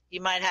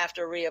you might have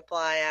to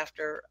reapply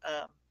after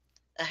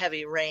a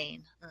heavy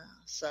rain.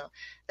 So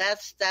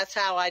that's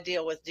how I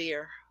deal with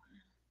deer.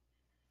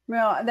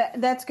 Well,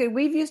 that's good.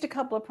 We've used a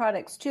couple of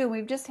products too.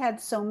 We've just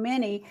had so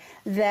many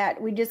that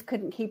we just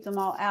couldn't keep them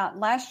all out.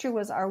 Last year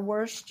was our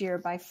worst year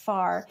by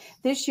far.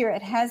 This year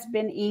it has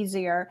been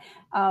easier.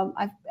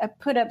 I've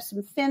put up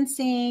some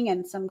fencing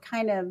and some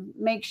kind of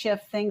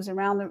makeshift things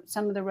around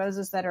some of the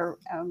roses that are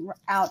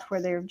out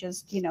where they're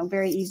just,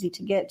 very easy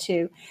to get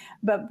to.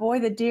 But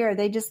boy, the deer,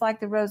 they just like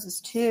the roses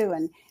too.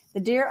 And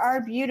the deer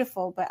are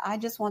beautiful, but I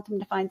just want them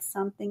to find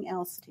something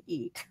else to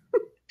eat.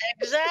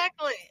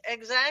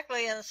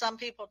 Exactly. And some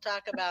people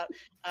talk about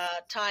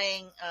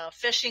tying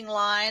fishing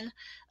line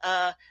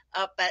up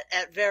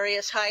at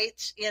various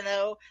heights, and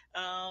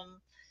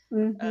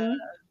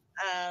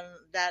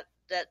that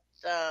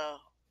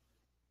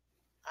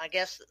I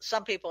guess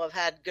some people have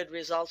had good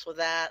results with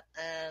that.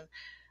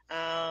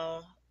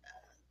 And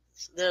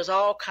there's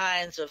all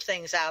kinds of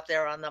things out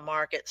there on the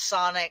market,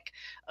 sonic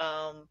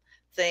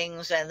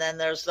things, and then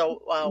there's the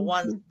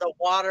the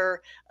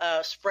water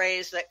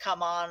sprays that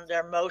come on.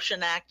 They're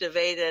motion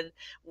activated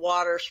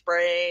water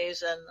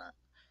sprays and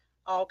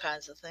all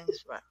kinds of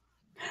things.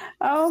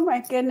 Oh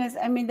my goodness.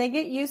 I mean, they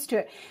get used to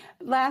it.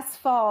 Last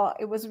fall,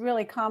 it was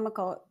really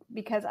comical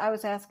because I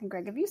was asking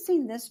Greg, have you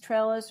seen this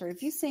trellis or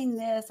have you seen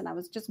this? And I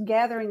was just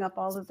gathering up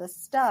all of this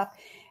stuff.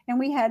 And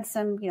we had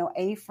some,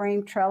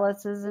 A-frame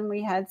trellises, and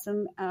we had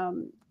some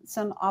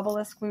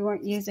obelisk we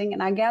weren't using.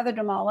 And I gathered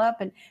them all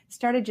up and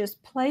started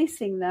just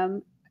placing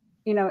them,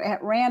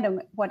 at random,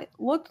 what it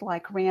looked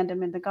like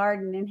random in the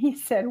garden. And he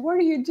said, what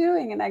are you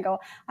doing? And I go,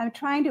 I'm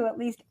trying to at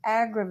least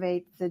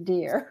aggravate the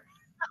deer.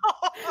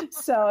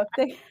 So if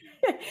they,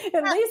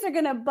 at least they're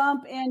going to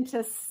bump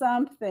into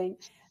something.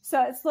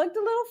 So it's looked a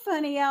little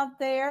funny out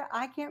there.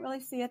 I can't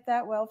really see it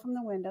that well from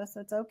the window, so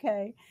it's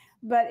okay.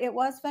 But it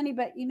was funny.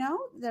 But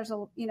there's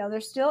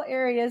still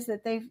areas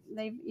that they've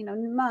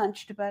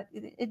munched, but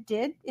it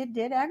did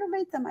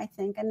aggravate them, I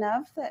think,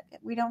 enough that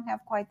we don't have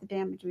quite the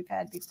damage we've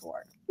had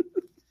before.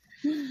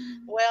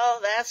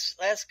 Well,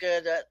 that's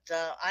good.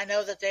 I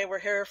know that they were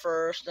here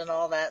first and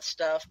all that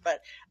stuff, but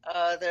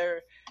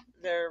they're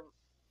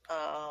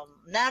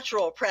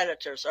natural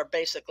predators are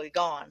basically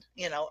gone,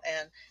 and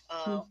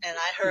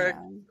I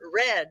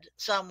read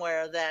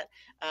somewhere that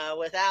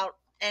without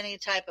any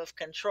type of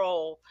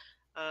control,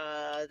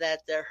 that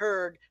their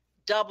herd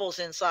doubles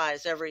in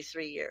size every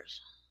 3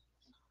 years.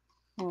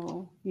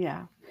 Oh,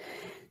 yeah.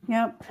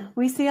 Yep.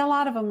 We see a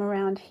lot of them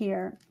around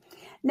here.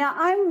 Now,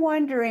 I'm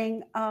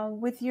wondering,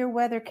 with your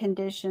weather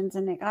conditions,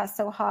 and it got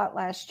so hot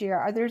last year,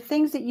 are there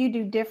things that you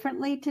do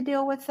differently to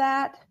deal with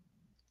that?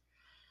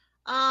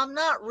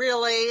 Not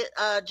really,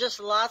 just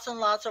lots and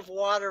lots of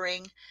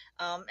watering.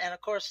 And of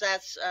course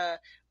that's,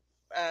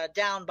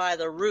 down by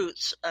the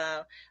roots.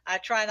 I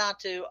try not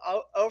to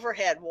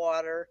overhead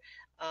water.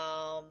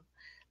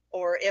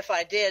 Or if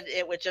I did,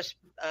 it would just,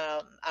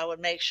 I would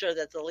make sure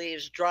that the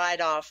leaves dried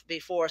off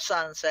before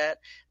sunset,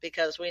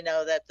 because we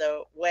know that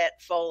the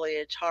wet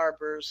foliage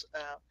harbors,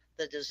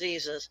 the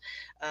diseases.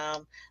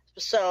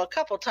 So a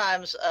couple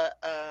times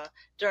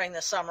during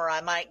the summer,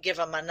 I might give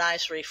them a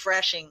nice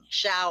refreshing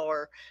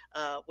shower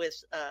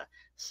with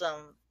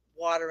some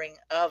watering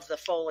of the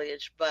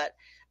foliage. But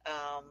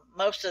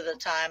most of the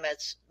time,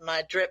 it's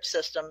my drip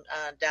system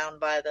down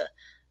by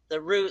the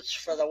roots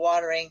for the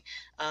watering.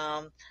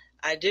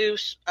 I do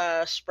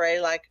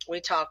spray, like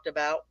we talked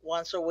about,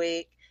 once a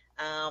week.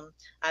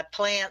 I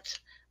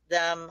plant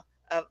them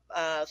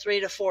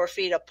 3 to 4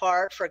 feet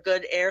apart for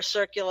good air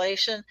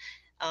circulation.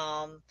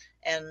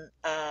 And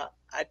I,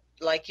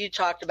 like you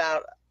talked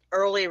about,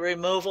 early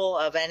removal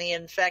of any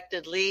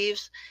infected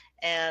leaves.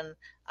 And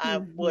I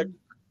would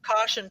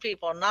caution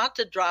people not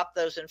to drop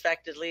those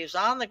infected leaves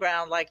on the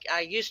ground like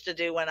I used to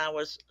do when I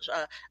was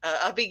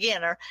a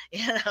beginner,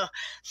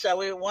 So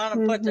we want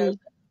to put those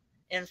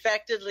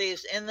infected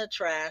leaves in the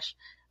trash.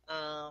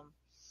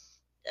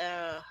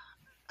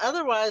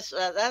 Otherwise,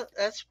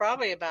 that's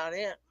probably about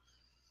it.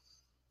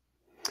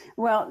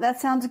 Well,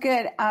 that sounds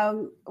good.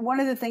 One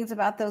of the things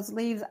about those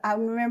leaves, I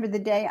remember the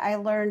day I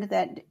learned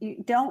that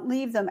you don't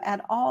leave them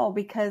at all,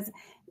 because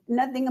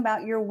nothing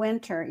about your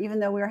winter, even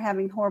though we were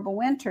having horrible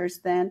winters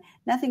then,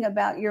 nothing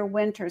about your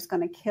winter is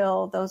going to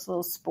kill those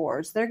little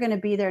spores. They're going to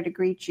be there to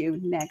greet you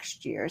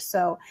next year.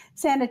 So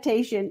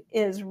sanitation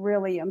is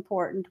really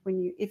important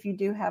if you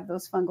do have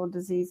those fungal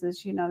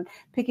diseases,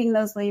 picking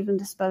those leaves and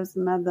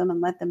disposing of them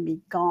and let them be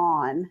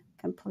gone.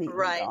 Completely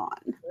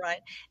gone.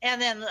 Right.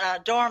 And then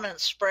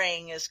dormant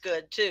spraying is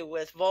good too,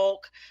 with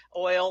Volk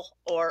oil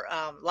or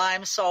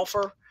lime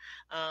sulfur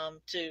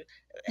to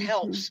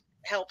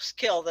helps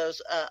kill those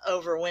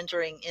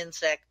overwintering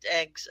insect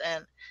eggs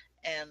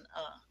and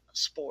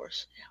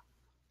spores.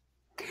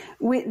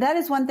 That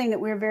is one thing that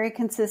we're very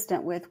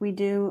consistent with. We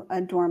do a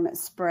dormant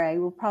spray.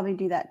 We'll probably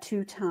do that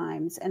 2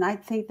 times. And I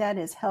think that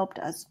has helped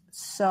us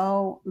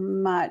so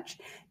much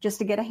just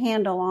to get a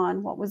handle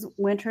on what was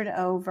wintered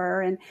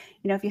over. And,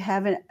 if you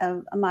have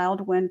a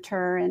mild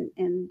winter,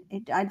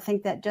 I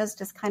think that does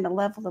just kind of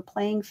level the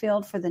playing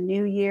field for the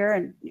new year,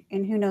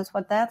 and who knows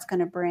what that's going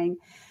to bring.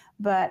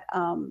 But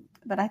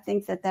I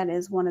think that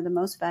is one of the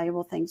most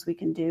valuable things we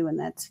can do. And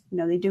that's,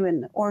 they do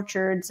in the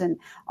orchards and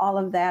all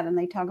of that. And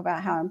they talk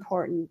about how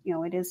important,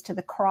 it is to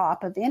the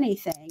crop of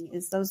anything,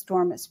 is those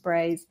dormant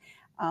sprays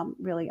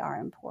really are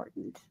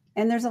important.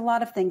 And there's a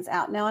lot of things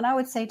out now. And I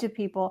would say to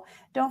people,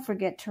 don't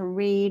forget to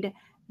read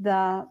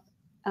the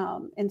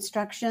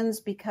instructions,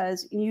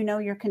 because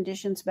your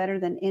conditions better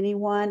than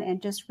anyone,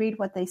 and just read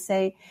what they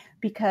say,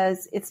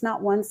 because it's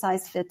not one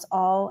size fits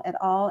all at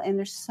all. And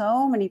there's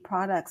so many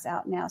products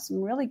out now,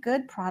 some really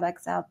good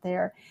products out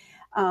there.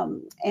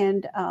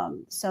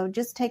 So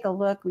just take a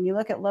look. When you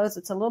look at Lowe's,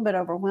 it's a little bit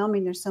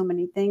overwhelming. There's so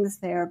many things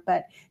there,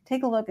 but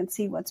take a look and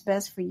see what's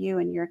best for you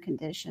and your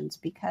conditions,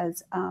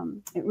 because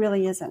it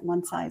really isn't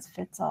one size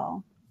fits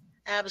all.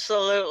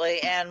 Absolutely.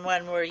 And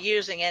when we're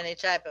using any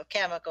type of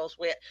chemicals,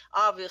 we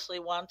obviously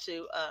want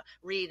to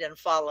read and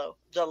follow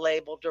the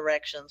label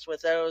directions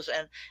with those.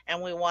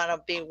 And we want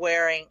to be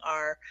wearing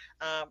our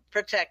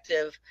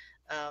protective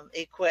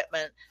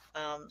equipment,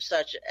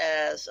 such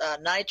as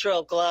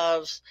nitrile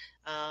gloves,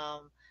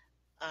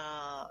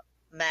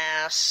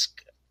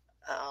 mask,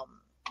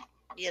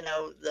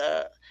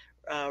 the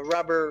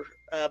rubber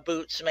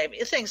boots, maybe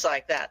things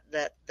like that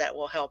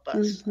will help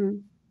us.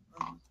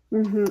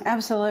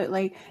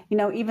 Absolutely.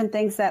 Even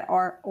things that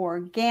are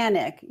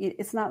organic,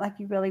 it's not like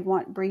you really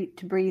want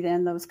to breathe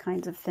in those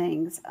kinds of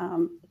things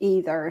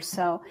either.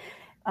 So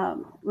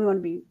we want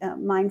to be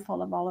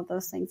mindful of all of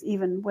those things,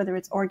 even whether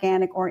it's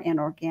organic or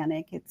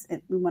inorganic.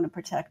 We want to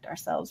protect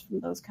ourselves from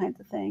those kinds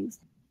of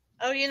things.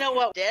 Oh, you know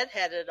what?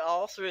 Deadheaded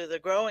all through the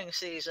growing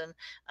season.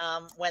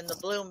 When the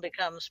bloom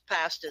becomes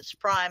past its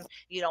prime,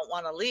 you don't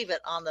want to leave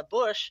it on the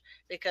bush,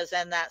 because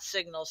then that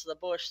signals the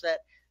bush that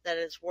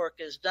its work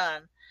is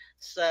done.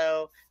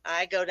 So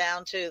I go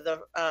down to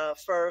the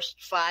first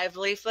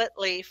 5-leaflet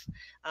leaf.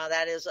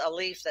 That is a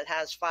leaf that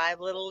has 5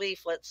 little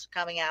leaflets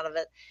coming out of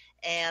it,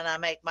 and I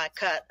make my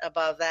cut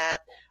above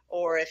that.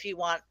 Or if you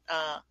want,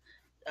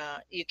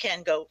 you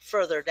can go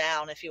further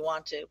down if you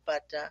want to,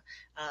 but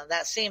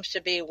that seems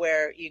to be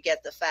where you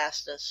get the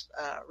fastest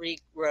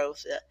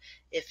regrowth,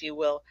 if you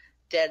will,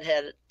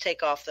 deadhead,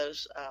 take off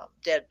those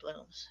dead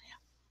blooms. Yeah.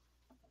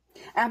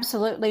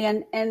 Absolutely.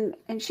 And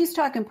she's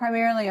talking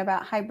primarily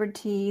about hybrid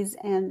teas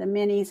and the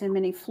minis and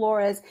mini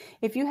floras.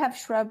 If you have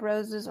shrub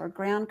roses or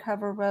ground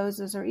cover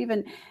roses, or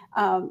even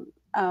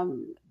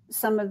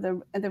some of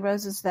the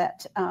roses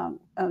that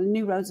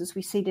new roses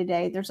we see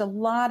today, there's a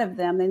lot of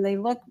them and they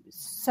look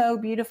so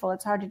beautiful.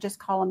 It's hard to just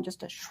call them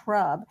just a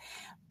shrub.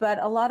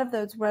 But a lot of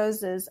those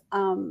roses,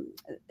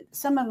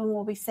 some of them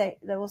will say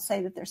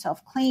that they're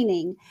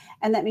self-cleaning,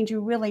 and that means you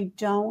really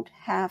don't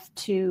have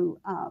to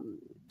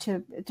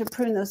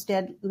prune those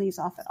dead leaves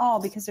off at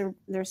all, because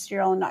they're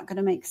sterile and not going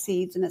to make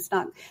seeds, and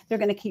they're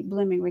going to keep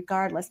blooming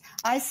regardless.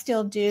 I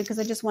still do, because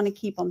I just want to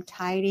keep them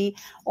tidy,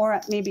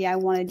 or maybe I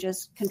want to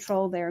just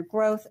control their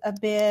growth a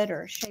bit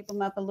or shape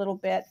them up a little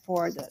bit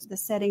for the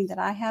setting that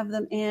I have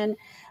them in.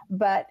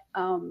 But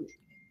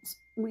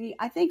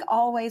I think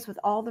always with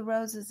all the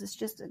roses, it's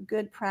just a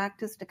good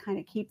practice to kind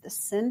of keep the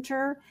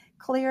center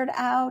cleared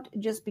out,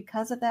 just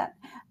because of that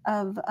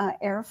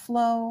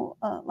airflow,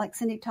 like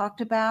Cindy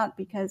talked about,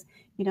 because,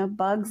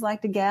 bugs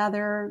like to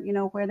gather,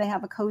 where they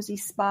have a cozy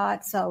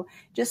spot. So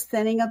just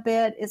thinning a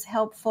bit is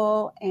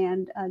helpful,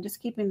 and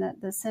just keeping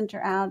the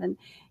center out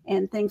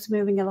and things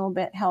moving a little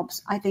bit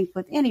helps, I think,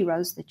 with any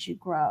rose that you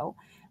grow.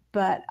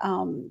 But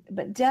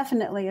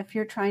definitely, if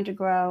you're trying to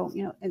grow,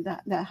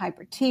 the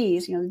hybrid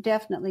teas,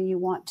 definitely you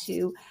want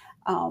to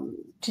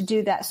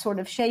do that sort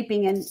of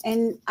shaping.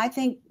 And I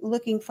think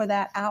looking for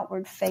that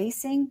outward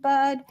facing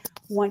bud,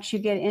 once you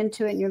get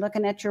into it and you're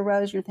looking at your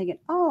rose, you're thinking,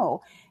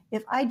 oh,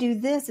 if I do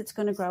this, it's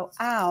going to grow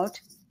out,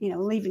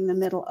 leaving the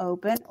middle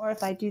open. Or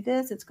if I do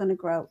this, it's going to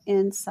grow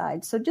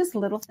inside. So just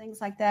little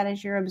things like that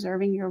as you're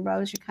observing your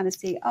rose, you kind of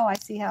see, oh, I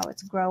see how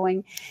it's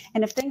growing.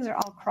 And if things are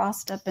all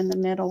crossed up in the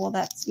middle, well,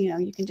 that's,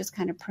 you can just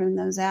kind of prune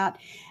those out.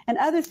 And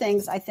other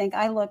things I think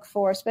I look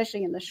for,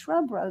 especially in the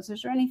shrub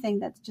roses, or anything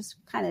that's just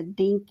kind of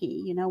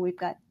dinky. We've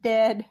got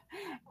dead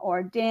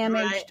or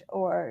damaged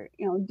or,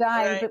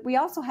 dying, but we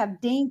also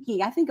have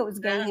dinky. I think it was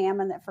Gay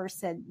Hammond that first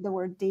said the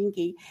word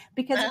dinky,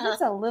 because if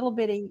it's a little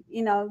bitty,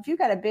 if you've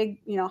got a big,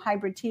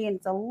 hybrid tea and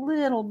it's a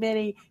little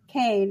bitty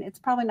cane, it's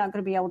probably not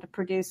going to be able to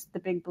produce the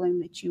big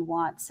bloom that you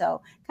want.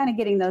 So kind of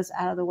getting those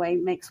out of the way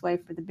makes way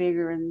for the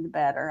bigger and the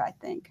better, I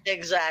think.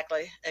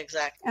 Exactly.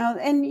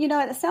 And,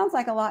 it sounds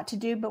like a lot to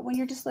do, but when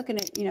you're just looking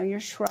at, your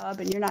shrub,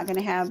 and you're not going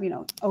to have,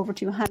 over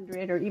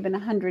 200 or even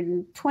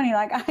 120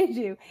 like I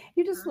do,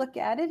 you just look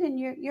at it and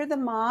you're the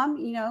mom,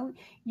 you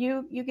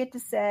get to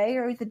say,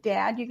 or the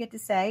dad, you get to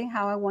say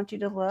how I want you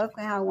to look,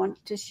 how I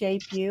want to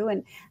shape you,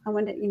 and I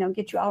want to,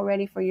 get you all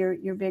ready for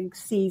your big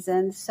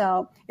season.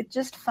 So it's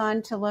just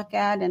fun to look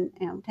at and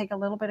take a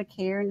little bit of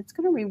care, and it's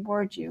going to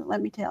reward you,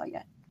 let me tell you.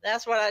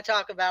 That's what I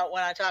talk about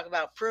when I talk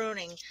about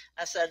pruning.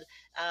 I said,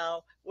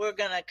 we're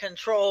going to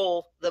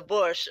control the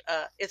bush.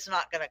 It's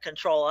not going to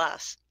control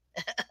us.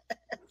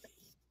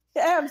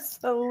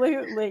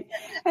 Absolutely.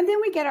 And then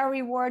we get our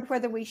reward,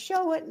 whether we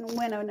show it and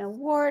win an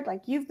award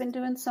like you've been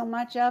doing so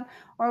much of,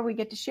 or we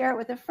get to share it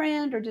with a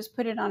friend, or just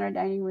put it on our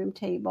dining room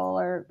table,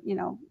 or,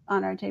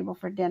 on our table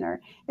for dinner.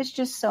 It's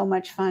just so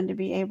much fun to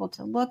be able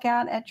to look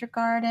out at your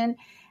garden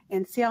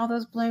and see all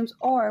those blooms,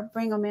 or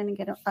bring them in and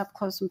get up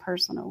close and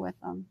personal with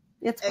them.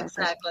 It's perfect.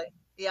 Exactly.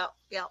 Yeah.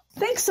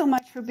 Thanks so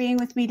much for being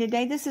with me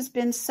today. This has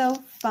been so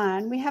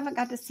fun. We haven't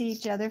got to see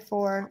each other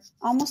for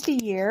almost a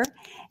year,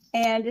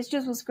 and it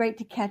just was great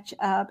to catch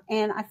up.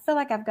 And I feel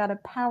like I've got a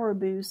power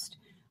boost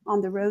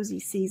on the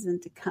rosy season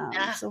to come.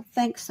 So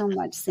thanks so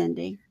much,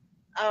 Cindy.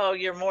 Oh,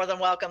 you're more than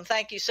welcome.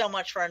 Thank you so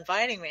much for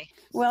inviting me.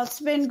 Well, it's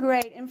been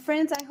great. And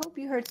friends, I hope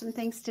you heard some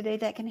things today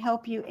that can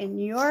help you in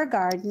your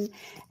garden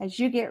as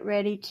you get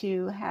ready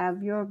to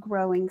have your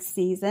growing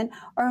season.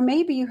 Or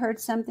maybe you heard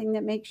something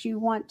that makes you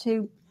want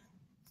to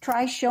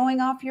try showing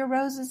off your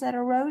roses at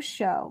a rose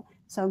show.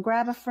 So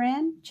grab a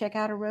friend, check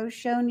out a rose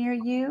show near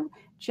you,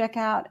 check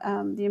out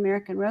the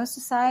American Rose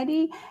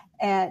Society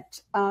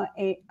at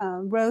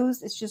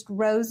Rose, it's just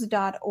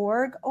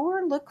rose.org,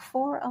 or look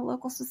for a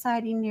local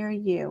society near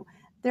you.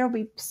 There will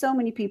be so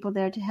many people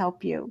there to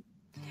help you.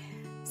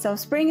 So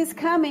spring is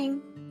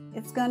coming.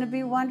 It's going to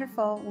be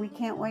wonderful. We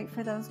can't wait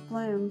for those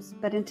blooms.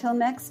 But until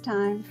next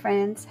time,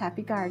 friends,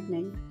 happy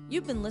gardening.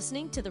 You've been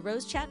listening to the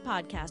Rose Chat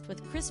podcast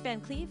with Chris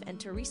VanCleave and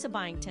Teresa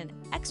Byington,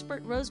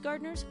 expert rose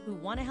gardeners who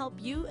want to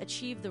help you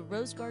achieve the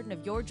rose garden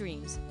of your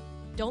dreams.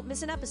 Don't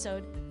miss an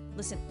episode.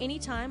 Listen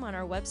anytime on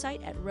our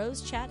website at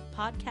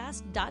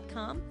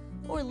rosechatpodcast.com,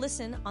 or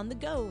listen on the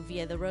go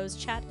via the Rose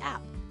Chat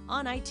app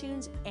on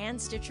iTunes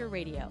and Stitcher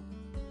Radio.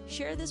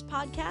 Share this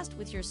podcast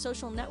with your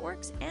social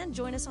networks and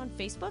join us on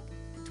Facebook,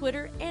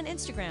 Twitter, and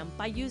Instagram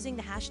by using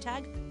the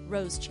hashtag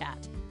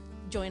RoseChat.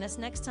 Join us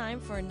next time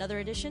for another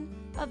edition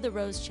of the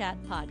Rose Chat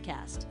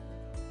podcast.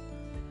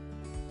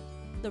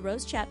 The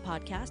Rose Chat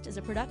podcast is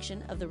a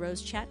production of the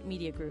Rose Chat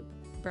Media Group,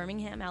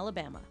 Birmingham,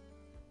 Alabama.